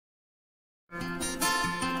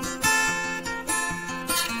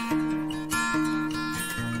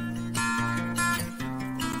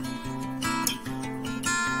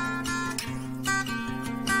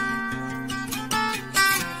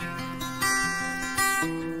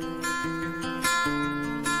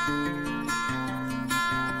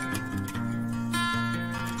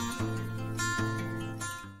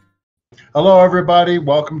Hello, everybody.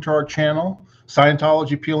 Welcome to our channel,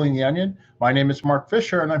 Scientology Peeling the Onion. My name is Mark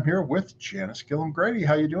Fisher, and I'm here with Janis Gilham Grady.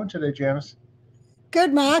 How you doing today, Janis?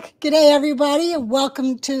 Good, Mark. Good day, everybody, and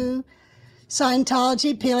welcome to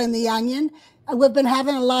Scientology Peeling the Onion. We've been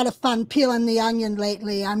having a lot of fun peeling the onion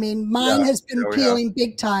lately. I mean, mine has been peeling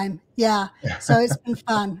big time. Yeah, so it's been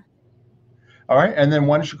fun. All right, and then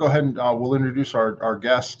why don't you go ahead and we'll introduce our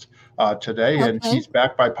guest today, and he's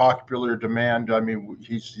back by popular demand. I mean,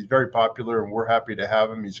 he's very popular, and we're happy to have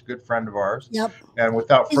him. He's a good friend of ours. Yep. And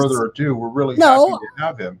without further ado, we're really happy to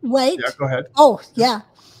have him. Wait. Yeah, go ahead. Oh, yeah.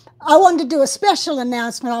 I wanted to do a special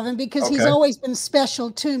announcement of him because he's always been special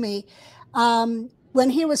to me. When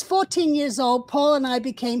he was 14 years old, Paul and I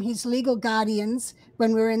became his legal guardians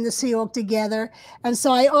when we were in the Sea Org together. And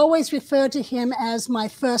so I always refer to him as my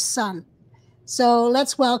first son. So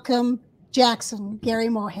let's welcome Jackson, Gary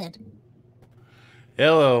Morehead.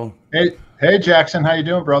 Hello. Hey, Jackson. How you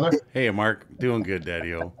doing, brother? Hey, Mark. Doing good,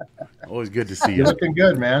 Daddy-O. Always good to see you. You're looking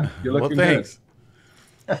good, man. You're looking thanks.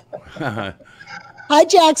 good. Hi,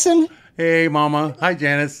 Jackson. Hey, Mama. Hi,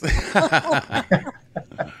 Janis.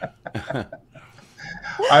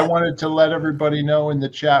 I wanted to let everybody know in the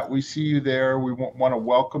chat, we see you there. We want to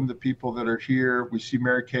welcome the people that are here. We see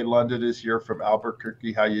Mary Kay London is here from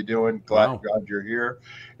Albuquerque. How you doing? Glad you're here.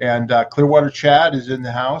 And Clearwater Chad is in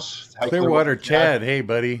the house. Hi, Clearwater Chad. Hey,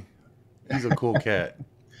 buddy. He's a cool cat.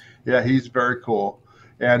 Yeah, he's very cool.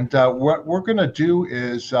 And what we're going to do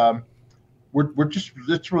is we're just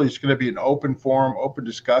literally, it's going to be an open forum, open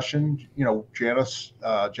discussion. You know, Janis,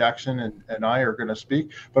 Jackson, and I are going to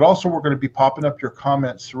speak, but also we're going to be popping up your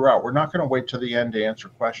comments throughout. We're not going to wait till the end to answer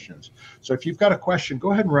questions. So if you've got a question,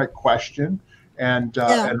 go ahead and write question, and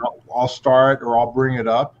I'll start or I'll bring it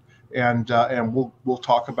up, and we'll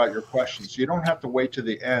talk about your questions. So you don't have to wait to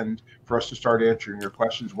the end for us to start answering your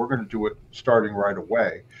questions. We're going to do it starting right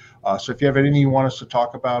away. So if you have anything you want us to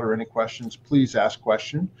talk about or any questions, please ask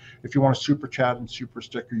question. If you want a super chat and super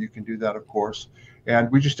sticker, you can do that, of course.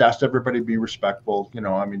 And we just asked everybody to be respectful. You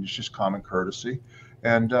know, I mean, it's just common courtesy.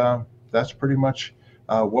 And that's pretty much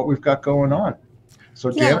what we've got going on.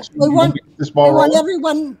 So, Janis, we want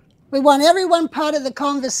everyone part of the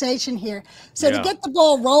conversation here. So to get the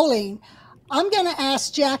ball rolling, I'm going to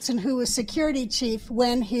ask Jackson, who was security chief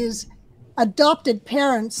when his adopted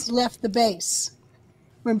parents left the base.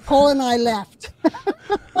 When Paul and I left,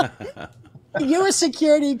 you were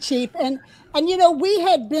security chief, and you know, we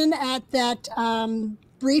had been at that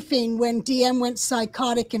briefing when DM went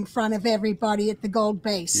psychotic in front of everybody at the Gold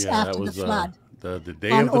Base after the flood. The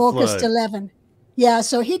day on of the August flood. 11. Yeah,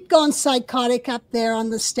 so he'd gone psychotic up there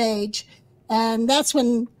on the stage, and that's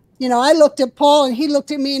when, you know, I looked at Paul and he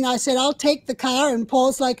looked at me and I said, "I'll take the car," and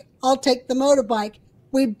Paul's like, "I'll take the motorbike."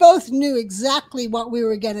 We both knew exactly what we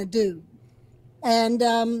were going to do. And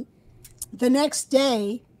the next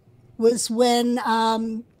day was when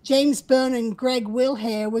James Byrne and Greg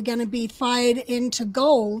Wilhare were going to be fired into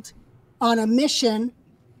gold on a mission.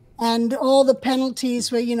 And all the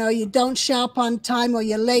penalties were, you know, you don't show up on time or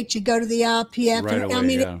you're late, you go to the RPF. Right away, I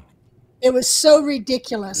mean, it was so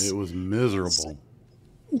ridiculous. It was miserable.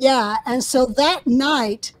 Yeah. And so that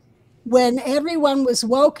night, when everyone was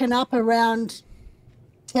woken up around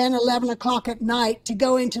 10, 11 o'clock at night to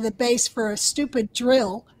go into the base for a stupid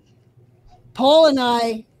drill, Paul and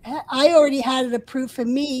I already had it approved for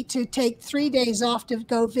me to take 3 days off to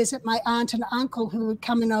go visit my aunt and uncle who were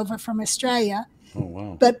coming over from Australia. Oh,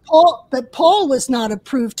 wow. But Paul was not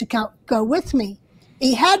approved to go with me.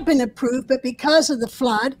 He had been approved, but because of the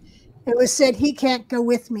flood, it was said he can't go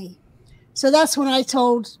with me. So that's when I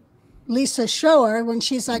told Lisa Schroer, when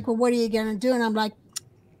she's like, "Well, what are you going to do?" And I'm like,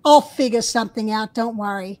 "I'll figure something out, don't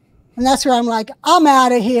worry." And that's where I'm like, I'm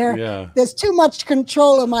out of here. Yeah. There's too much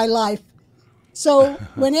control of my life. So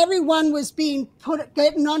when everyone was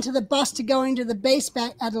getting onto the bus to go into the base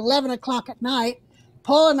back at 11 o'clock at night,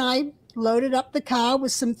 Paul and I loaded up the car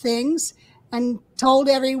with some things and told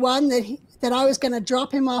everyone that I was going to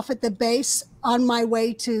drop him off at the base on my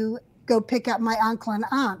way to go pick up my uncle and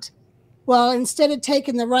aunt. Well, instead of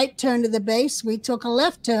taking the right turn to the base, we took a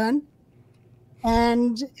left turn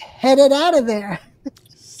and headed out of there.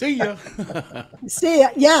 See ya. See ya,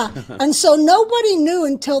 yeah. And so nobody knew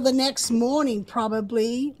until the next morning,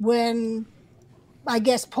 probably, when I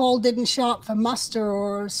guess Paul didn't show up for muster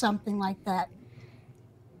or something like that.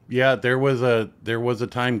 Yeah, there was a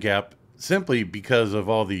time gap simply because of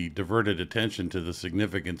all the diverted attention to the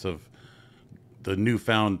significance of the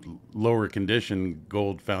newfound lower condition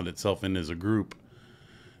gold found itself in as a group,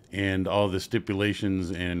 and all the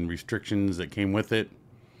stipulations and restrictions that came with it.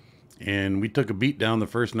 And we took a beat down the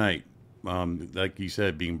first night, like you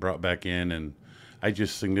said, being brought back in. And I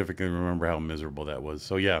just significantly remember how miserable that was.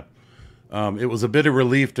 So yeah, it was a bit of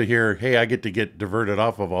relief to hear, hey, I get to get diverted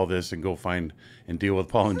off of all this and go find and deal with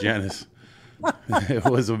Paul and Janis. It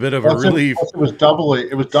was a bit of a relief. It was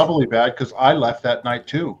doubly bad because I left that night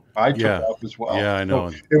too. I took Yeah. off as well. Yeah, I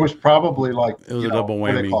know. So it was probably like, It was you a know, double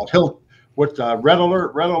what do whammy. they call it? Red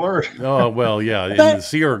alert, red alert. Oh, well, yeah. In the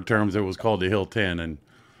Sea Org terms, it was called the Hill 10, and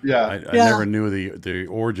Yeah. I never knew the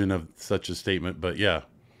origin of such a statement, but yeah.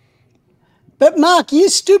 But Mark, you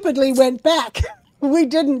stupidly went back. We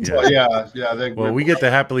didn't. Yeah. Well, yeah. Well, we get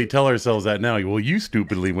to happily tell ourselves that now. Well, you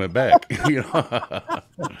stupidly went back. You know?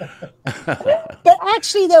 But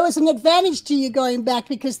actually, there was an advantage to you going back,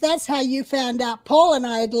 because that's how you found out Paul and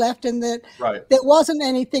I had left, and that there wasn't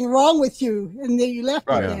anything wrong with you, and that you left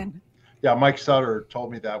again. Yeah, Mike Sutter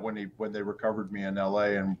told me that when they recovered me in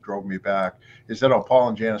L.A. and drove me back. He said, "Oh, Paul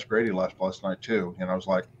and Janis Grady left last night too." And I was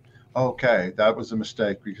like, "Okay, that was a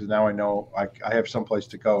mistake, because now I know I have someplace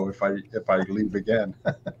to go if I leave again."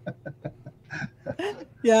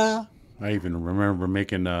 Yeah. I even remember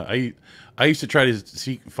making. I used to try to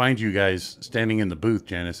find you guys standing in the booth,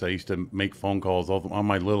 Janis. I used to make phone calls on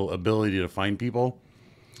my little ability to find people.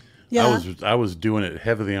 Yeah. I was doing it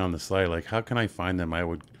heavily on the side. Like, how can I find them? I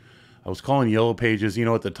was calling Yellow Pages, you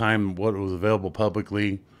know, at the time, what was available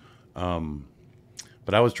publicly.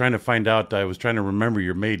 But I was trying to find out, I was trying to remember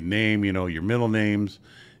your maiden name, you know, your middle names,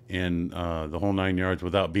 and the whole 9 yards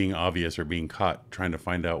without being obvious or being caught trying to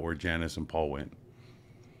find out where Janis and Paul went.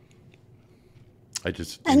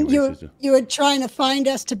 And you were trying to find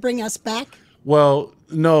us to bring us back? Well,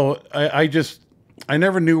 no, I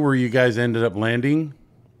never knew where you guys ended up landing.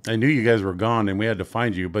 I knew you guys were gone and we had to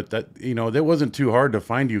find you, but that, you know, that wasn't too hard to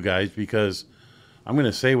find you guys, because I'm going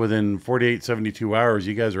to say within 48, 72 hours,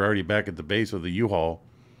 you guys are already back at the base of the U-Haul.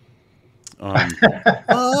 You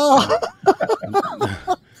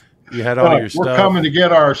had all your stuff. We're coming to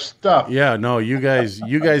get our stuff. Yeah, no, you guys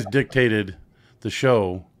dictated the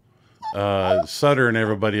show. Sutter and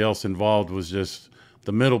everybody else involved was just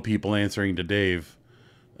the middle people answering to Dave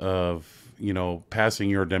of, you know, passing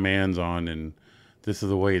your demands on, and this is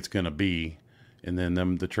the way it's going to be. And then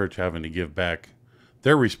the church having to give back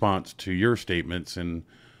their response to your statements, and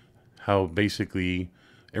how basically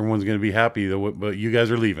everyone's going to be happy, but you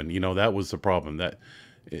guys are leaving. You know, that was the problem.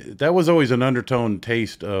 That was always an undertone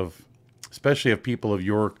taste of, especially of people of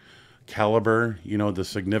your caliber, you know, the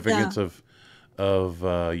significance of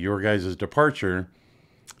your guys' departure.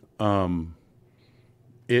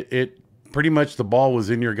 It pretty much, the ball was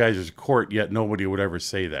in your guys' court, yet nobody would ever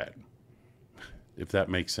say that, if that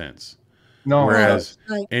makes sense. No. Whereas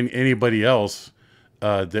anybody else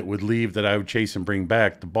that would leave, that I would chase and bring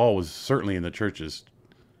back, the ball was certainly in the church's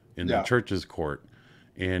court.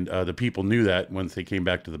 And the people knew that once they came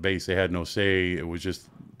back to the base. They had no say. It was just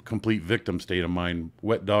complete victim state of mind,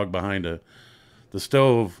 wet dog behind the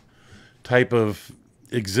stove type of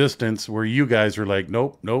existence, where you guys are like,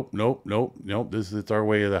 nope, it's our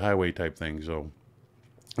way or the highway type thing. So,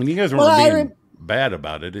 and you guys weren't being bad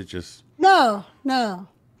about it. It just no.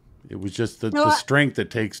 It was just the strength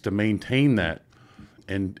it takes to maintain that,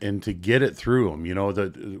 and to get it through them. You know,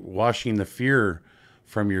 the washing the fear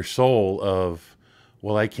from your soul of,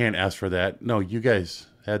 well, I can't ask for that. No, you guys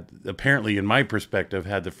had, apparently, in my perspective,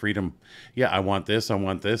 had the freedom. Yeah, I want this,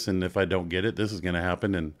 and if I don't get it, this is going to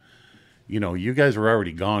happen. And you know, you guys were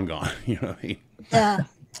already gone. You know what I mean? Yeah.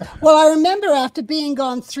 Well, I remember after being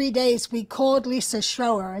gone 3 days, we called Lisa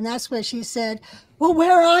Schroer, and that's where she said, well,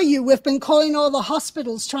 where are you? We've been calling all the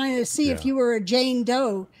hospitals trying to see if you were a Jane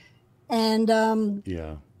Doe. And I'm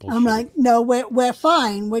like, no, we're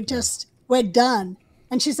fine. We're done.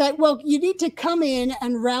 And she's like, well, you need to come in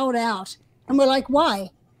and route out. And we're like,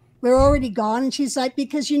 why? We're already gone. And she's like,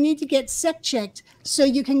 because you need to get sec checked so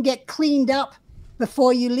you can get cleaned up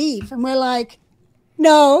before you leave. And we're like,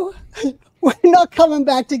 no, we're not coming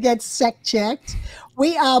back to get sec checked.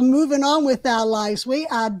 We are moving on with our lives. We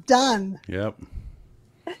are done. Yep.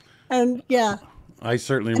 And I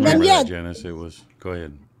certainly remember that, Janis. It was, go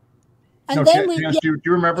ahead. And then Janis, do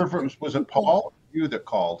you remember if was it Paul or you that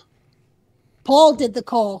called? Paul did the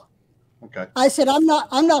call. Okay. I said, I'm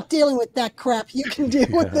not dealing with that crap. You can deal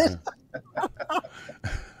with it.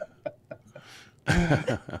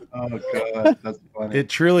 Oh God, that's funny. It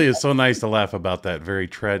truly is so nice to laugh about that very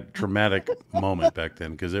traumatic moment back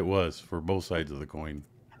then, because it was for both sides of the coin.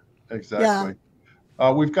 Exactly.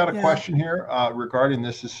 We've got a question here regarding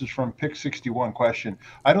this. This is from Pick61 question.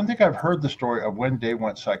 I don't think I've heard the story of when Dave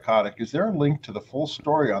went psychotic. Is there a link to the full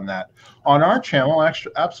story on that? On our channel,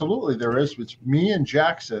 actually, absolutely there is. It's me and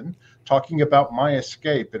Jackson talking about my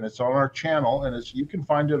escape, and it's on our channel, and you can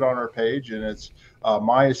find it on our page, and it's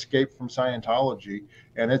My Escape from Scientology,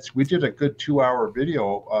 and we did a good 2-hour video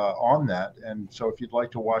on that. And so if you'd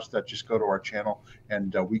like to watch that, just go to our channel,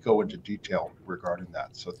 and we go into detail regarding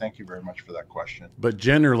that. So thank you very much for that question. But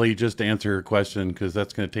generally, just to answer your question, because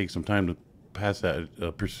that's going to take some time to pass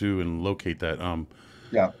that, pursue and locate that.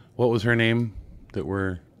 Yeah. What was her name?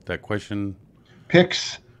 That question.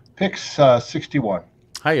 Pix 61.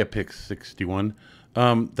 Hiya, Pix 61.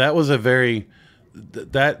 That was a very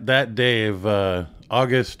that day of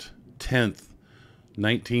August 10th,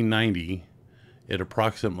 1990, at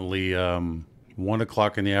approximately 1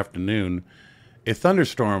 o'clock in the afternoon, a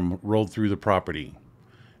thunderstorm rolled through the property,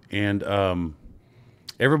 and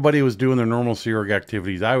everybody was doing their normal Sea Org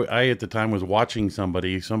activities. I at the time was watching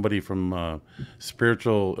somebody from Church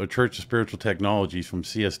of Spiritual Technologies from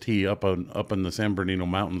CST up in the San Bernardino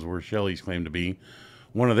Mountains, where Shelley's claimed to be.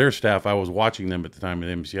 One of their staff, I was watching them at the time at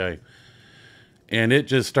MCI, and it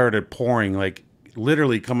just started pouring, like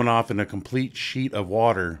literally coming off in a complete sheet of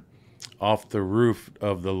water off the roof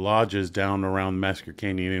of the lodges down around Massacre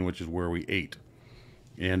Canyon Inn, which is where we ate.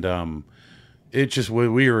 And it just,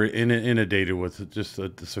 we were inundated with just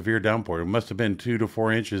a severe downpour. It must have been 2 to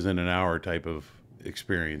 4 inches in an hour type of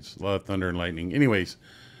experience. A lot of thunder and lightning. Anyways,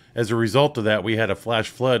 as a result of that, we had a flash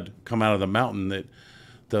flood come out of the mountain that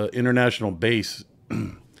the international base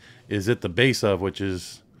is at the base of, which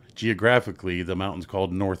is geographically the mountain's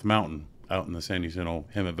called North Mountain out in the San Jacinto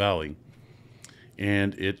Hemet Valley.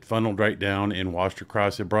 And it funneled right down and washed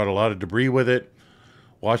across. It brought a lot of debris with it,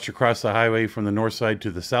 washed across the highway from the north side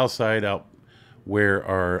to the south side, out where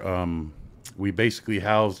our we basically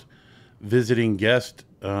housed visiting guest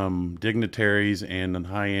dignitaries and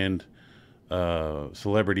high-end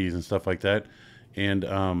celebrities and stuff like that. And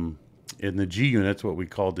in the G units, what we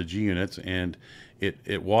called the G units, and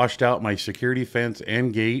it washed out my security fence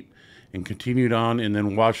and gate and continued on, and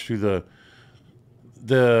then washed through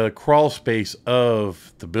the crawl space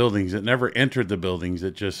of the buildings. It never entered the buildings.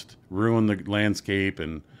 It just ruined the landscape,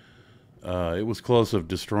 and it was close of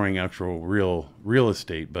destroying actual real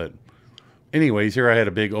estate. But anyways, here I had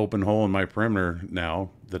a big open hole in my perimeter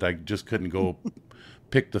now that I just couldn't go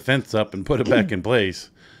pick the fence up and put it back in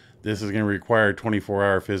place. This is going to require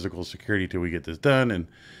 24-hour physical security till we get this done.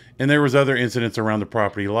 And there was other incidents around the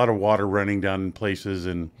property, a lot of water running down in places,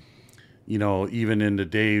 and even into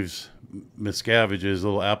Dave's Miscavige's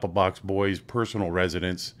little Apple Box Boys personal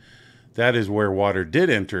residence. That is where water did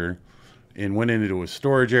enter and went into his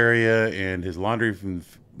storage area and his laundry from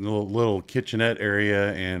little kitchenette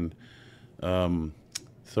area, and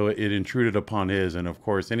so it intruded upon his. And of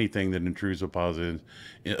course, anything that intrudes upon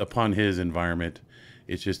his environment,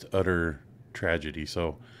 it's just utter tragedy.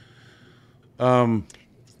 So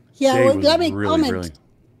yeah, let me comment.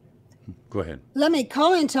 Go ahead. Let me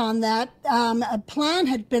comment on that. A plan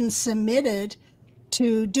had been submitted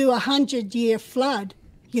to do 100-year flood.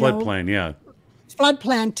 Flood plan, yeah. Flood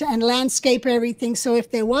plan and landscape everything. So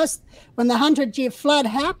if there was, when the 100-year flood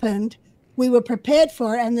happened, we were prepared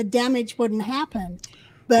for it and the damage wouldn't happen.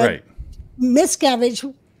 But right.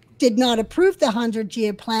 Miscavige did not approve the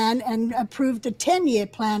 100-year plan and approved a 10-year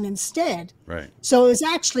plan instead. Right. So it was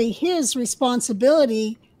actually his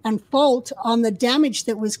responsibility and fault on the damage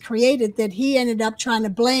that was created that he ended up trying to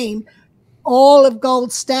blame all of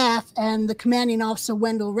Gold's staff and the commanding officer,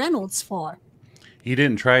 Wendell Reynolds, for. He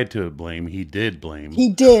didn't try to blame. He did blame. He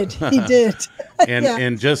did. He did.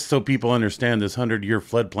 And just so people understand this 100-year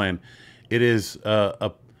flood plan, it is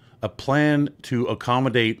a plan to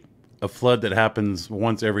accommodate a flood that happens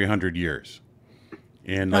once every 100 years.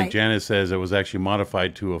 And like Janis says, it was actually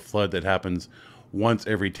modified to a flood that happens once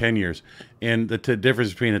every 10 years. And the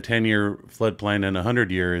difference between a 10-year flood plan and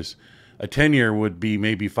 100 years, a 10-year would be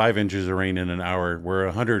maybe 5 inches of rain in an hour, where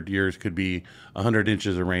 100 years could be 100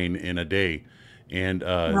 inches of rain in a day. And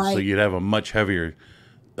so you'd have a much heavier,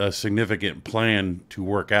 significant plan to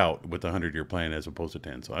work out with a 100-year plan as opposed to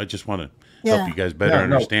 10. So I just want to help you guys better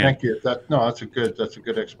understand. Thank you. That's a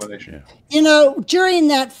good explanation. Yeah. During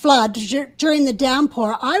that flood, during the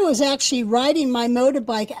downpour, I was actually riding my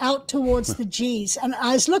motorbike out towards the G's, and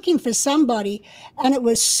I was looking for somebody, and it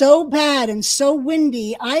was so bad and so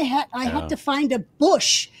windy. I had to find a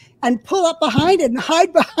bush and pull up behind it and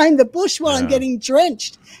hide behind the bush while I'm getting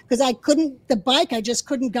drenched, because I just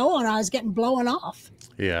couldn't go on. I was getting blown off.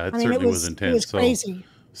 Yeah, it certainly was intense. It was crazy.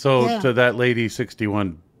 So to that lady,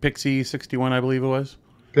 61, Pixie 61, I believe it was.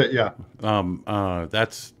 Yeah.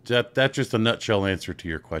 That's just a nutshell answer to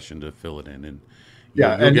your question to fill it in, and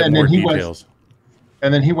you'll get more details.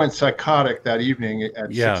 And then he went psychotic that evening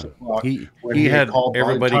at 6 o'clock. He had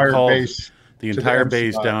everybody called the entire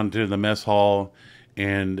base down to the mess hall,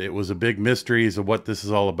 and it was a big mystery as to what this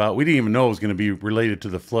is all about. We didn't even know it was going to be related to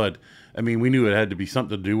the flood. I mean, we knew it had to be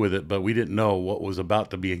something to do with it, but we didn't know what was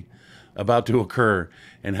about to occur,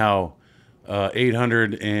 and how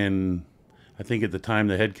 800, and I think at the time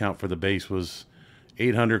the head count for the base was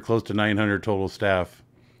 800, close to 900 total staff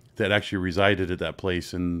that actually resided at that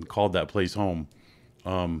place and called that place home.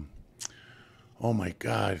 Oh my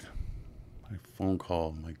God. My phone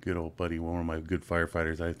call, my good old buddy, one of my good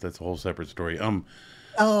firefighters. That's a whole separate story. Oh,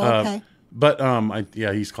 okay.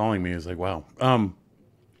 Yeah, he's calling me. It's like, wow.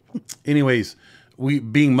 Anyways, we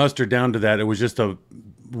being mustered down to that, it was just a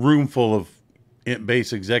room full of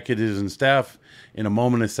base executives and staff in a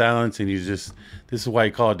moment of silence. And this is why I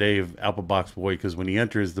call Dave Applebox Boy, because when he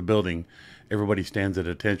enters the building, everybody stands at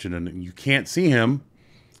attention, and you can't see him,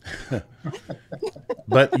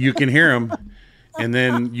 but you can hear him. And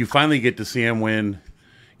then you finally get to see him when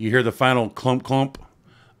you hear the final clump clump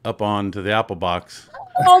up onto the apple box.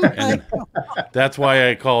 Oh my And that's why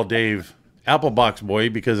I call Dave Applebox Boy,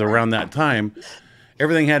 because around that time,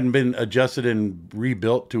 everything hadn't been adjusted and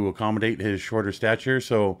rebuilt to accommodate his shorter stature.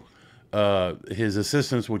 So his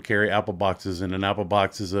assistants would carry apple boxes, and an apple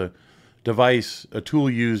box is a device, a tool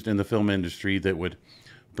used in the film industry that would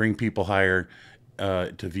bring people higher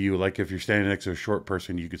to view. Like if you're standing next to a short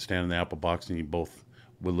person, you could stand in the apple box and you both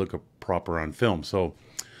would look proper on film. So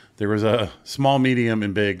there was a small, medium,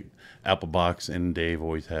 and big apple box, and Dave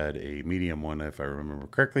always had a medium one, if I remember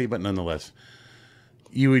correctly. But nonetheless,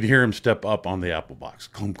 you would hear him step up on the apple box,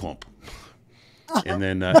 clump, clump. And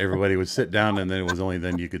then everybody would sit down, and then it was only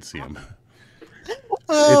then you could see him.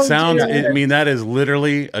 Oh, It sounds, dear. I mean, that is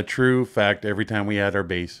literally a true fact. Every time we had our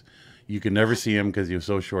base, you could never see him because he was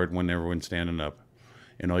so short when everyone's standing up.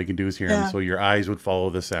 And all you can do is hear him. So your eyes would follow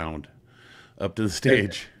the sound up to the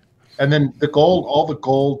stage. And then all the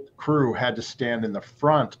gold crew had to stand in the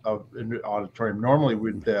front of the auditorium. Normally,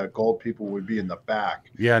 the gold people would be in the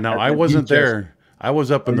back. Yeah, no, I wasn't there. I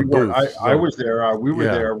was up in the booth. I was there. We were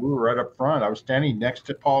there. We were right up front. I was standing next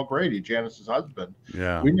to Paul Grady, Janis's husband.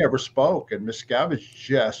 Yeah. We never spoke, and Miscavige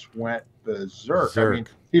just went berserk. I mean,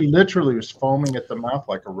 he literally was foaming at the mouth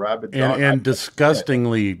like a rabid dog. And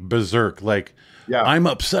disgustingly berserk. Like, yeah, I'm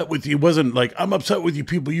upset with you. It wasn't like, I'm upset with you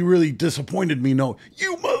people. You really disappointed me. No,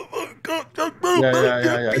 you motherfucker.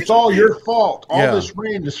 Yeah. It's all your fault. All this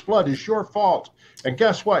rain, this flood is your fault. And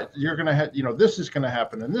guess what? You're going to have, this is going to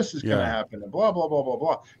happen, and this is going to happen, and blah, blah, blah, blah,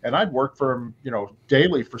 blah. And I'd worked for him,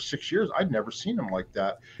 daily for 6 years. I'd never seen him like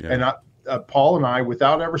that. Yeah. And Paul and I,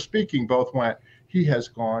 without ever speaking, both went, he has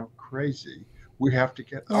gone crazy. We have to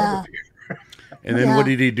get out of here. And then what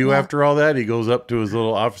did he do after all that? He goes up to his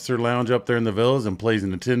little officer lounge up there in the villas and plays a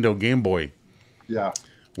Nintendo Game Boy. Yeah.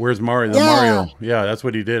 Where's Mario? Mario. Yeah, that's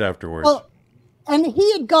what he did afterwards. Well, and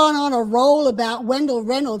he had gone on a roll about Wendell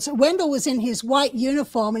Reynolds. Wendell was in his white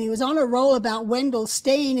uniform, and he was on a roll about Wendell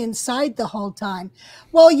staying inside the whole time.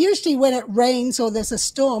 Well, usually when it rains or there's a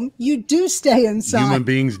storm, you do stay inside. Human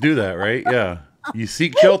beings do that, right? Yeah. You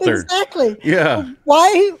seek shelter. Exactly. Yeah.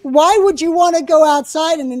 Why would you want to go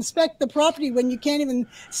outside and inspect the property when you can't even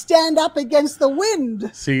stand up against the wind?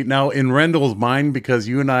 See, now in Wendell's mind, because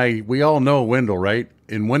you and I, we all know Wendell, right?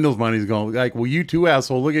 In Wendell's mind, he's going like, well, you two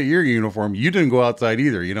asshole, look at your uniform. You didn't go outside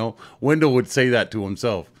either, Wendell would say that to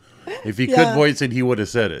himself. If he could voice it, he would have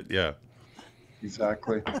said it. Yeah.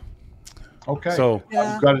 Exactly. Okay. So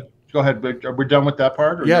got it. Go ahead. Are we done with that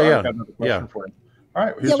part? Or yeah. I've got another question for you. All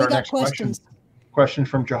right. Here's our next question. Question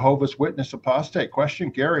from Jehovah's Witness Apostate. Question,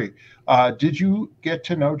 Gary. Did you get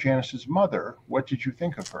to know Janis's mother? What did you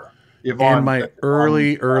think of her? Yvonne, in my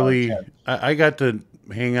early, I got to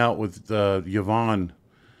hang out with Yvonne,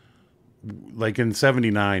 like in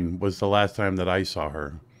 '79 was the last time that I saw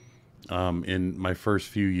her. In my first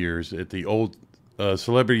few years at the old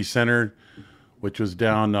Celebrity Center, which was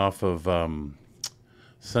down off of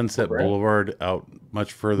Sunset Boulevard, out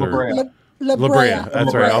much further. La Brea.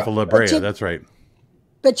 That's right, off of La Brea. That's right.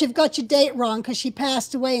 But you've got your date wrong, because she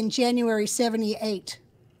passed away in January '78.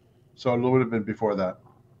 So it would have been before that.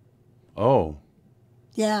 Oh.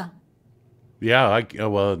 Yeah. Yeah.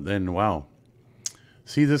 Well, then, wow.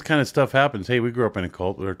 See, this kind of stuff happens. Hey, we grew up in a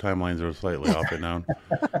cult. Our timelines are slightly off and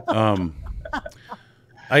down.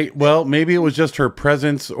 Well, maybe it was just her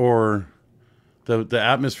presence, or the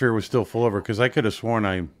atmosphere was still full of her, because I could have sworn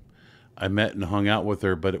I met and hung out with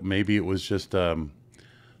her, but maybe it was just the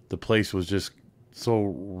place was just so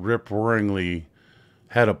rip-roaringly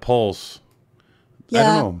had a pulse. Yeah. I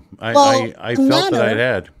don't know. I felt that I'd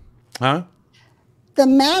had. Huh? The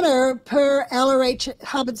manor, per LRH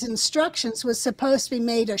Hubbard's instructions, was supposed to be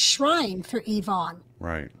made a shrine for Yvonne.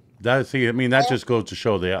 Right. That just goes to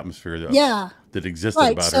show the atmosphere that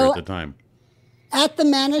existed about her at the time. at the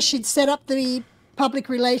manor, she'd set up the public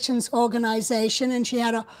relations organization, and she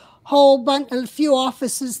had a whole bunch, a few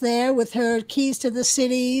offices there with her keys to the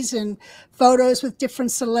cities and photos with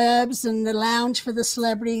different celebs and the lounge for the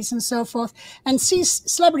celebrities and so forth. And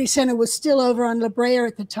Celebrity Center was still over on La Brea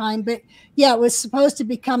at the time, but yeah, it was supposed to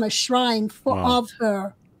become a shrine for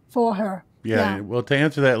her. Yeah. Well, to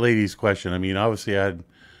answer that lady's question, I mean, obviously I had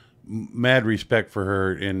mad respect for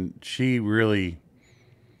her, and she was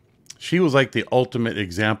like the ultimate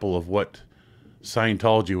example of what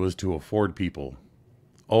Scientology was to afford people.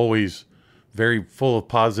 Always very full of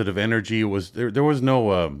positive energy. It was there was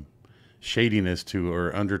no shadiness to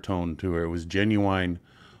or undertone to her. It was genuine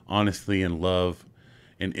honesty and love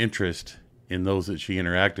and interest in those that she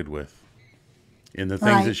interacted with. In the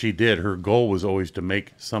things that she did, her goal was always to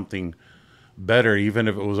make something better. Even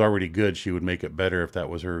if it was already good, she would make it better. If that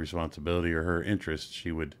was her responsibility or her interest,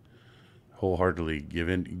 she would wholeheartedly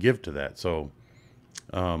give to that. So,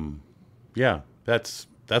 yeah, that's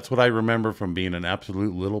what I remember from being an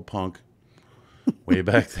absolute little punk way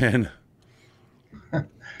back then.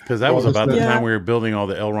 Because that was about the time we were building all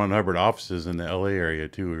the L. Ron Hubbard offices in the L.A. area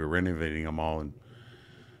too. We were renovating them all,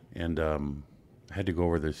 and had to go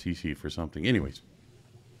over the CC for something. Anyways.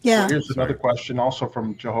 Yeah. So here's another question, also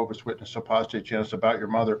from Jehovah's Witness Apostate Janis, about your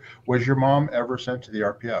mother. Was your mom ever sent to the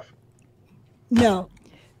RPF? No.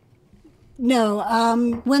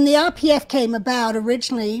 When the RPF came about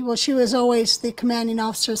originally, well, she was always the commanding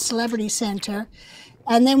officer of Celebrity Center.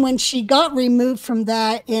 And then when she got removed from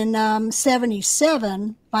that in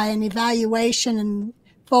 77 by an evaluation and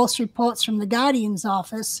false reports from the Guardian's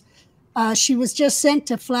office, she was just sent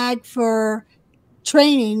to Flag for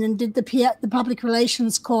training and did the public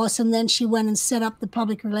relations course, and then she went and set up the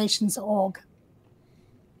public relations org.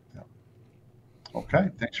 Yeah. Okay,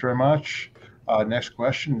 thanks very much. Next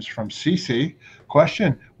question is from Cece.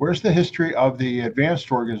 Question: where's the history of the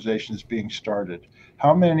advanced organizations being started?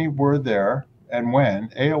 How many were there and when?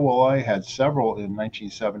 AOLI had several in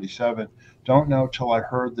 1977. Don't know till I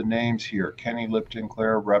heard the names here: Kenny Lipton,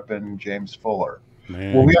 Claire Reppin, James Fuller.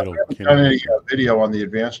 Man, well, we haven't done any video on the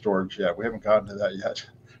advanced orgs yet. We haven't gotten to that yet.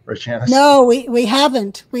 Right, Janis? No, we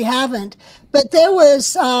haven't. But there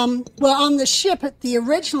was, well, on the ship, the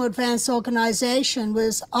original advanced organization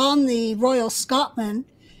was on the Royal Scotsman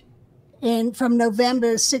from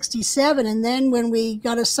November 67. And then when we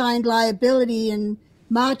got assigned liability in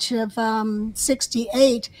March of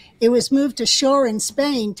 68, it was moved ashore in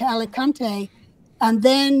Spain to Alicante. And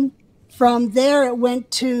then from there, it went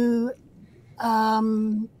to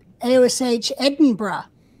AOSH Edinburgh,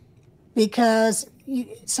 because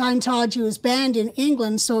Scientology was banned in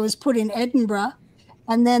England, so it was put in Edinburgh.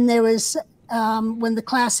 And then there was, when the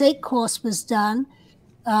Class 8 course was done,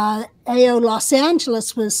 AO Los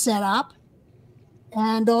Angeles was set up,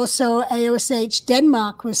 and also AOSH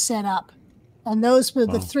Denmark was set up. And those were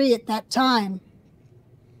the three at that time.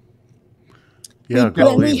 Yeah,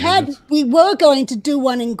 we were going to do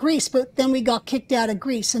one in Greece, but then we got kicked out of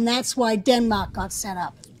Greece, and that's why Denmark got set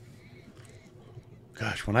up.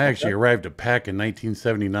 Gosh, when I actually arrived at PAC in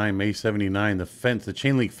 1979, May 79, the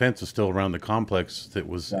chain link fence was still around the complex that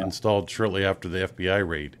was installed shortly after the FBI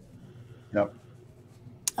raid. Yep.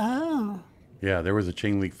 Oh. Yeah, there was a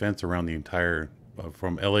chain link fence around the entire,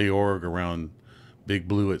 from LA Org, around Big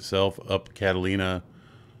Blue itself, up Catalina,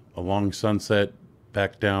 along Sunset,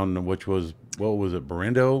 back down, which was, what was it,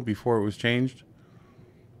 Berendo before it was changed?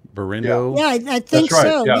 Berendo? Yeah, I think right.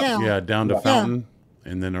 so, Yeah, down to Fountain,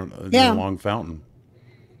 and then along Fountain.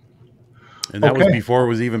 And that was before it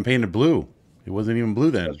was even painted blue. It wasn't even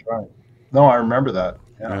blue then. That's right. No, I remember that.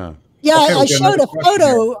 Yeah, okay, I showed a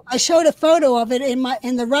photo. Here. I showed a photo of it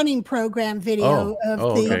in the running program video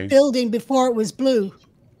of the building before it was blue.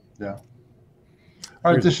 Yeah.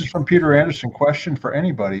 All right, this is from Peter Anderson. Question for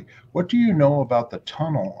anybody: what do you know about the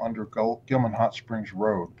tunnel under Gilham Hot Springs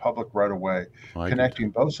Road, public right-of-way, connecting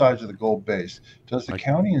both sides of the Gold Base? Does the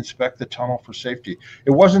county inspect the tunnel for safety?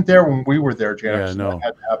 It wasn't there when we were there, Janis. Yeah, no. That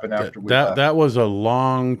had to happen after we left. That was a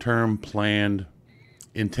long-term planned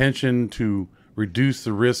intention to reduce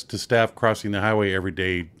the risk to staff crossing the highway every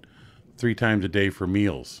day, 3 times a day for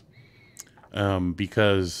meals.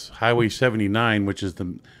 Because Highway 79, which is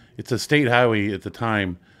it's a state highway at the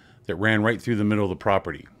time that ran right through the middle of the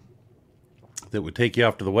property, that would take you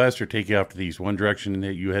off to the west or take you off to the east. One direction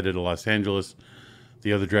you headed to Los Angeles,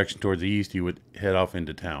 the other direction towards the east you would head off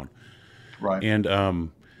into town. Right.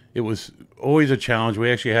 And it was always a challenge. I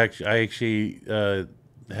actually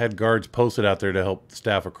had guards posted out there to help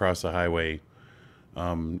staff across the highway.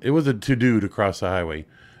 It was a to-do to cross the highway,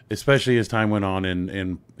 especially as time went on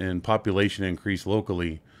and population increased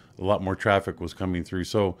locally. a lot more traffic was coming through.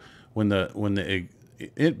 So when the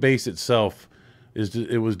base itself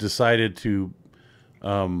it was decided to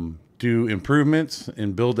do improvements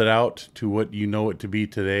and build it out to what you know it to be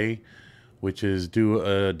today, which is do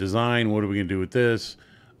a design. What are we going to do with this?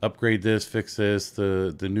 Upgrade this, fix this,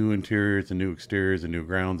 the new interiors, the new exteriors, the new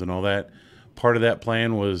grounds, and all that. Part of that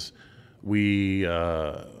plan was we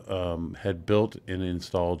had built and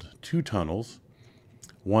installed 2 tunnels,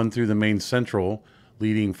 one through the main central,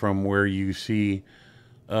 leading from where you see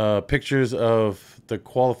pictures of the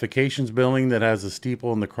qualifications building that has the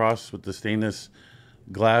steeple and the cross with the stainless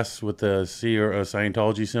glass with the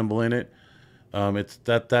Scientology symbol in it.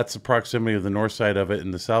 That's the proximity of the north side of it,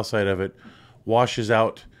 and the south side of it washes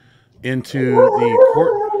out into the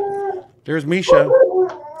court. There's Misha.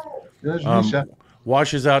 There's Misha.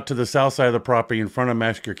 Washes out to the south side of the property in front of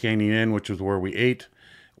Massacre Canyon Inn, which is where we ate,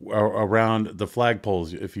 around the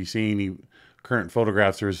flagpoles. If you see any current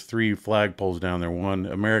photographs, there's 3 flagpoles down there, one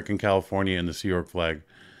American, California, and the Sea Org flag.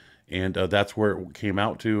 And that's where it came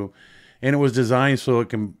out to. And it was designed so it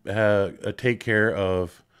can take care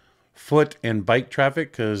of foot and bike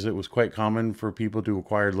traffic, because it was quite common for people to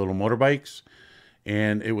acquire little motorbikes.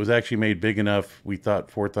 And it was actually made big enough, we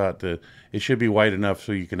forethought that it should be wide enough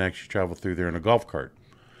so you can actually travel through there in a golf cart.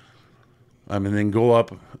 And then go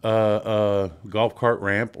up a golf cart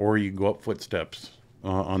ramp, or you can go up footsteps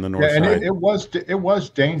on the north side. And it was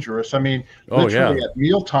dangerous. I mean, literally at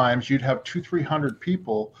meal times, you'd have 200-300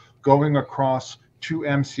 people going across to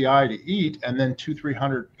MCI to eat, and then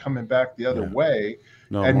 200-300 coming back the other way.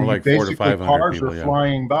 No, and more like 400 to 500 cars people, are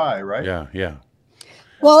flying by, right? Yeah.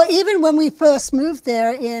 Well, even when we first moved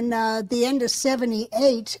there in the end of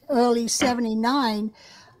 78, early 79,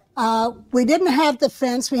 we didn't have the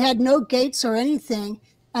fence. We had no gates or anything.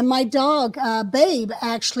 And my dog, Babe,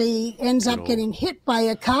 actually ends up getting hit by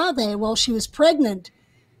a car there while she was pregnant.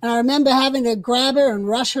 And I remember having to grab her and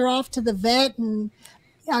rush her off to the vet. And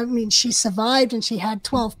I mean, she survived, and she had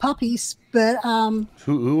 12 puppies. But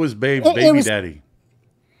who was Babe's baby daddy?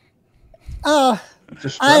 I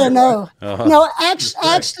don't know. No,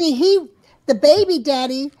 actually, the baby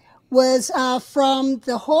daddy was from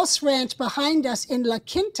the horse ranch behind us in La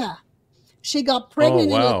Quinta. She got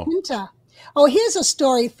pregnant in La Quinta. Oh, here's a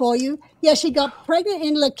story for you. Yeah, she got pregnant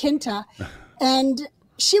in La Quinta, and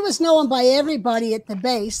she was known by everybody at the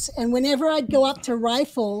base. And whenever I'd go up to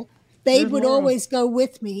rifle, Babe would always go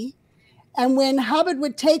with me. And when Hubbard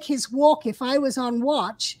would take his walk, if I was on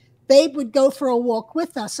watch, Babe would go for a walk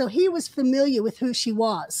with us. So he was familiar with who she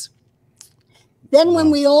was. Then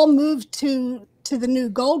when we all moved to the new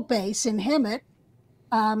gold base in Hemet,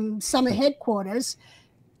 summer headquarters,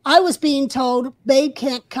 I was being told Babe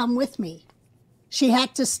can't come with me. She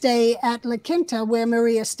had to stay at La Quinta, where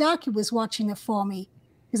Maria Starkey was watching her for me,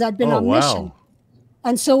 because I'd been on mission.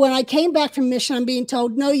 And so when I came back from mission, I'm being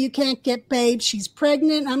told, no, you can't get Babe. She's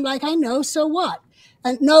pregnant. I'm like, I know, so what?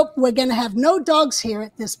 And nope, we're going to have no dogs here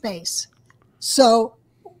at this base. So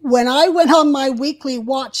when I went on my weekly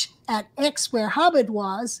watch at X, where Hubbard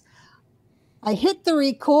was, I hit the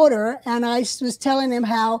recorder, and I was telling him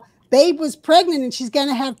how Babe was pregnant and she's going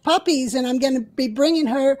to have puppies, and I'm going to be bringing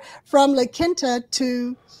her from La Quinta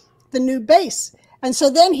to the new base. And so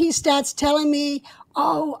then he starts telling me,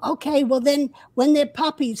 oh, okay, well then when they're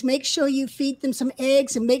puppies, make sure you feed them some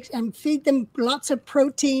eggs and feed them lots of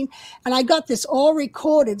protein. And I got this all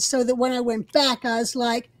recorded so that when I went back, I was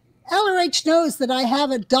like, LRH knows that I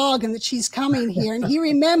have a dog and that she's coming here, and he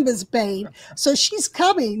remembers Babe, so she's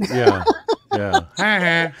coming. Yeah.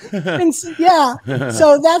 And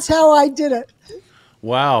so that's how I did it.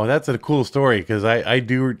 Wow, that's a cool story, because I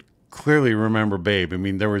do clearly remember Babe. I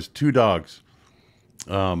mean, there was 2 dogs,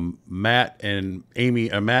 Matt and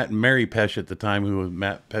Mary Pesh at the time, who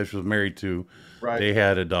Matt Pesh was married to. Right. They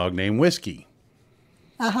had a dog named Whiskey.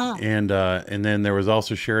 And then there was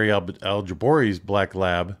also Sherry Al-Jabori's black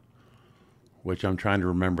lab, which I'm trying to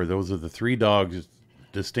remember. Those are the 3 dogs,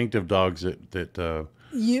 distinctive dogs that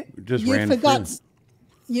you ran forgot. through.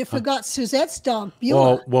 You forgot Suzette's dog,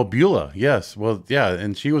 Beulah. Well, Beulah, yes. Well, yeah,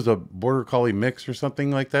 and she was a border collie mix or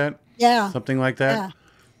something like that. Yeah, something like that.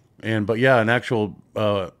 Yeah. But an actual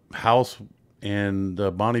house, and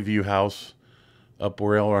the Bonneview house up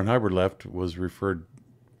where L. Ron Hubbard left was referred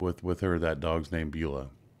with her, that dog's name, Beulah.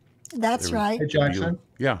 That's right. Hey, Jackson.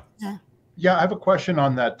 Yeah. Yeah, I have a question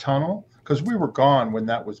on that tunnel, because we were gone when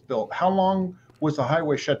that was built. How long was the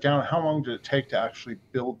highway shut down? How long did it take to actually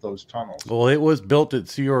build those tunnels? Well, it was built at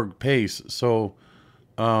Sea Org pace, so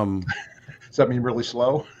does that mean really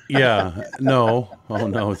slow? Yeah. No. Oh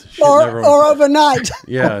no. Or overnight.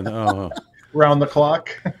 Yeah. No. Around the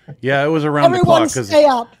clock. Yeah, it was around the Everyone clock stay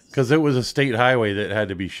up. because it was a state highway that had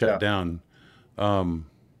to be shut down.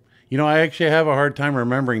 You know, I actually have a hard time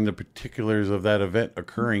remembering the particulars of that event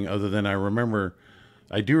occurring, other than I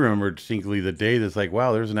do remember distinctly the day that's like,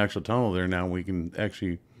 wow, there's an actual tunnel there now. We can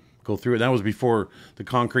actually go through it. That was before the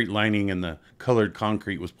concrete lining and the colored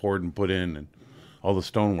concrete was poured and put in and all the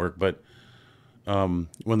stonework. But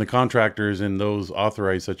when the contractors and those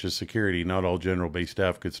authorized, such as security, not all general base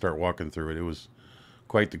staff could start walking through it. It was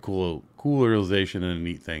quite the cool realization and a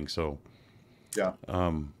neat thing. So, yeah.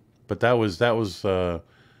 But that was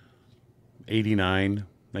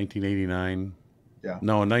 1989. Yeah.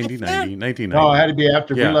 No, 1990. No, it had to be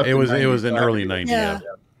after we left. It was in early 90.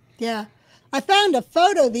 Yeah. I found a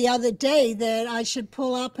photo the other day that I should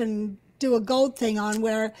pull up and do a gold thing on,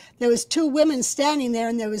 where there was two women standing there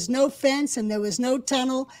and there was no fence and there was no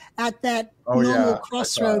tunnel at that normal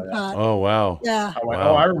crossroad part. Oh, wow. Yeah. Oh,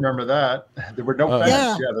 I remember that. There were no fence.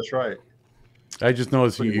 Yeah, that's right. I just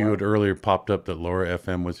noticed you had earlier popped up that Laura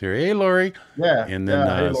FM was here. Hey, Lori. Yeah. And then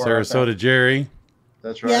hey, Sarasota Jerry.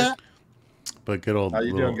 That's right. Yeah. But good old. How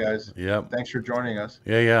you doing, guys? Yep. Thanks for joining us.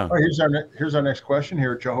 Yeah. Oh, here's our next question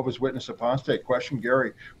here. Jehovah's Witness Apostate question.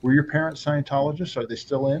 Gary, were your parents Scientologists? Are they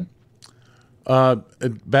still in?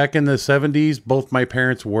 Back in the 70s, both my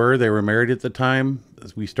parents were. They were married at the time.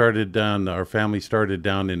 Our family started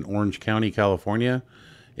down in Orange County, California.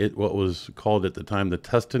 What was called at the time the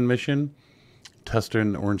Tustin Mission,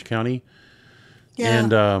 Tustin, Orange County. Yeah.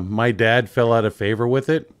 And my dad fell out of favor with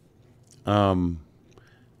it. But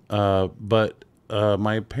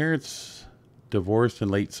my parents divorced in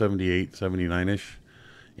late 78, 79-ish.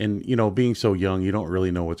 And, you know, being so young, you don't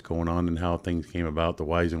really know what's going on and how things came about, the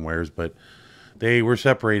whys and wheres. But they were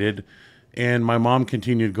separated. And my mom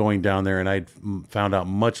continued going down there. And I found out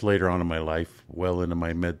much later on in my life, well into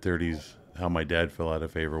my mid-30s, how my dad fell out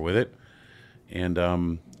of favor with it. And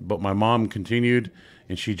but my mom continued,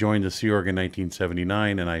 and she joined the Sea Org in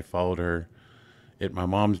 1979, and I followed her at my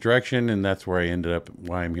mom's direction, and that's where I ended up,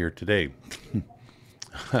 why I'm here today.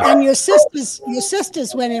 And your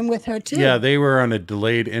sisters went in with her too. Yeah, they were on a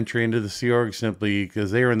delayed entry into the Sea Org simply because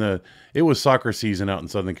they were it was soccer season out in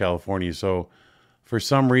Southern California. So for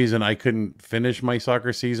some reason, I couldn't finish my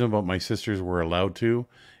soccer season, but my sisters were allowed to,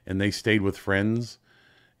 and they stayed with friends.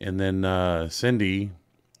 And then Cindy,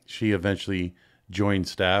 she eventually joined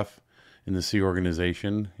staff in the Sea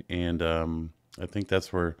Organization, and I think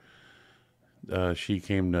that's where she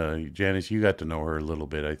came to. Janis, you got to know her a little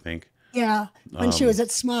bit, I think. Yeah, when she was at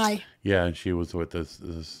SMI. Yeah, and she was with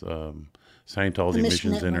this Scientology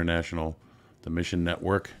Missions International, the Mission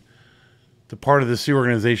Network, the part of the Sea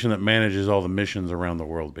Organization that manages all the missions around the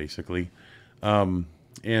world, basically. And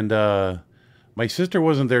my sister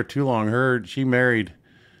wasn't there too long. She married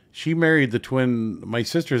the twin. My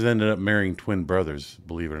sisters ended up marrying twin brothers,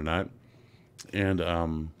 believe it or not.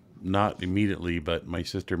 And not immediately, but my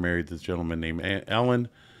sister married this gentleman named Alan,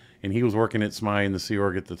 and he was working at SMI in the Sea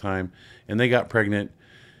Org at the time, and they got pregnant,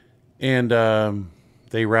 and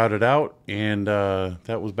they routed out, and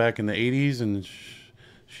that was back in the 80s, and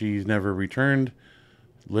she's never returned,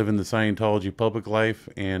 living the Scientology public life.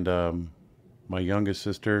 And my youngest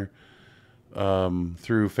sister,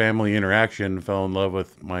 through family interaction, fell in love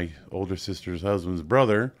with my older sister's husband's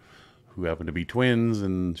brother, who happened to be twins,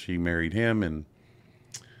 and she married him, and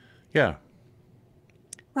yeah.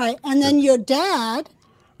 Right, and then your dad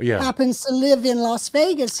happens to live in Las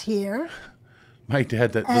Vegas here. My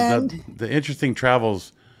dad, the interesting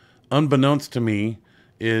travels, unbeknownst to me,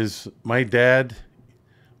 is my dad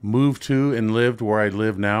moved to and lived where I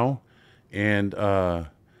live now, and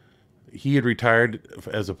he had retired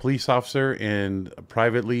as a police officer, and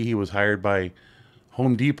privately he was hired by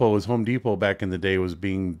Home Depot. As Home Depot back in the day was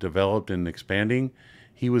being developed and expanding,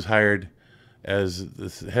 he was hired as the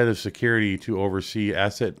head of security to oversee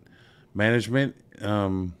asset management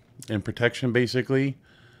and protection, basically,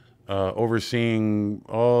 overseeing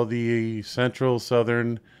all the central,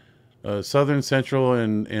 southern, central,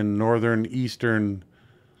 and northern, eastern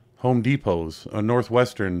Home Depots,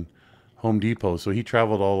 northwestern Home Depots. So he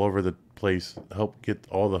traveled all over the place, helped get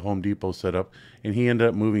all the Home Depots set up, and he ended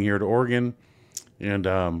up moving here to Oregon, and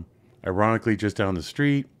ironically, just down the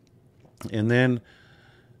street. And then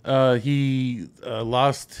he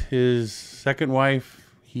lost his second wife.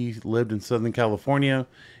 He lived in Southern California.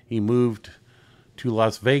 He moved to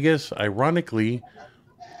Las Vegas, ironically,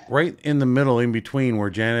 right in the middle, in between where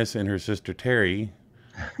Janis and her sister Terry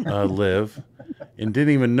live, and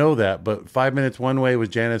didn't even know that. But 5 minutes one way was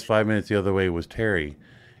Janis, 5 minutes the other way was Terry.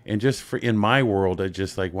 And just for in my world, I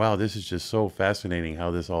just like, wow, this is just so fascinating how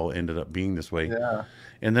this all ended up being this way. Yeah.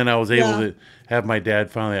 And then I was able to have my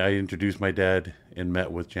dad finally. I introduced my dad and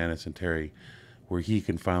met with Janis and Terry, where he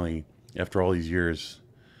can finally, after all these years,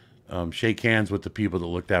 shake hands with the people that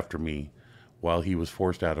looked after me while he was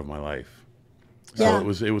forced out of my life. So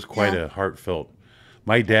it was quite a heartfelt.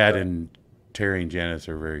 My dad and Terry and Janis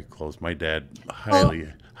are very close. My dad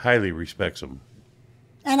highly respects them.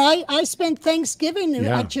 And I spent Thanksgiving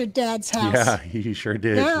at your dad's house. Yeah, he sure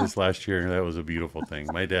did this last year. That was a beautiful thing.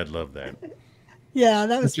 My dad loved that. Yeah,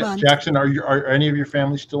 that was fun. Jackson, are any of your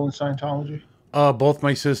family still in Scientology? Both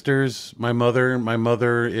my sisters, my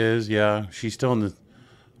mother is, she's still in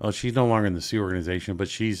the, she's no longer in the Sea organization, but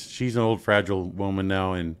she's an old fragile woman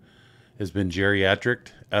now and has been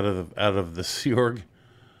geriatricked out of the Sea org.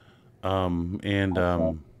 I'm,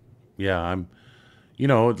 you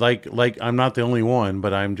know, like I'm not the only one,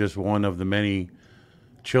 but I'm just one of the many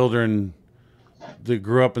children that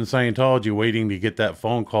grew up in Scientology waiting to get that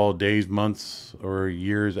phone call days, months, or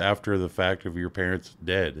years after the fact of your parents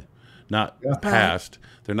dead, not past.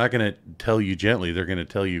 They're not going to tell you gently. They're going to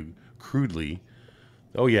tell you crudely,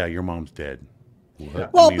 oh yeah, your mom's dead. Yeah.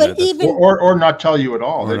 Well, I mean, but even or not tell you at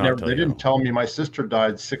all. They didn't tell me. My sister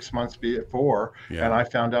died 6 months before, and I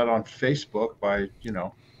found out on Facebook by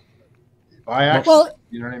accident. Well,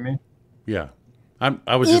 you know what I mean? Yeah,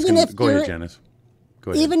 I was just going to go ahead, Janis.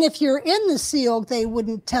 Go ahead. Even if you're in the Sea Org, they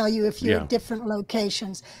wouldn't tell you if you're at different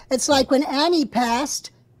locations. It's like when Annie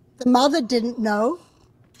passed, the mother didn't know,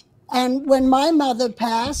 and when my mother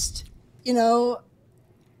passed, you know,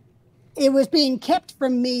 it was being kept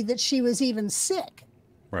from me that she was even sick.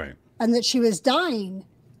 Right. And that she was dying.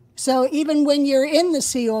 So even when you're in the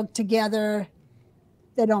Sea Org together,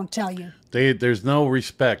 they don't tell you. There's no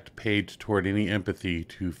respect paid toward any empathy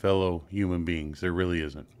to fellow human beings. There really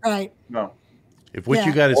isn't. Right. No. If what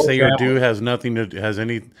you got to say or do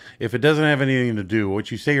if it doesn't have anything to do,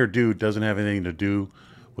 what you say or do doesn't have anything to do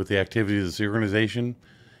with the activities of this organization,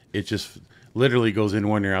 it just literally goes in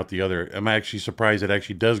one ear out the other. I'm actually surprised it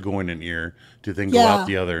actually does go in an ear to then go out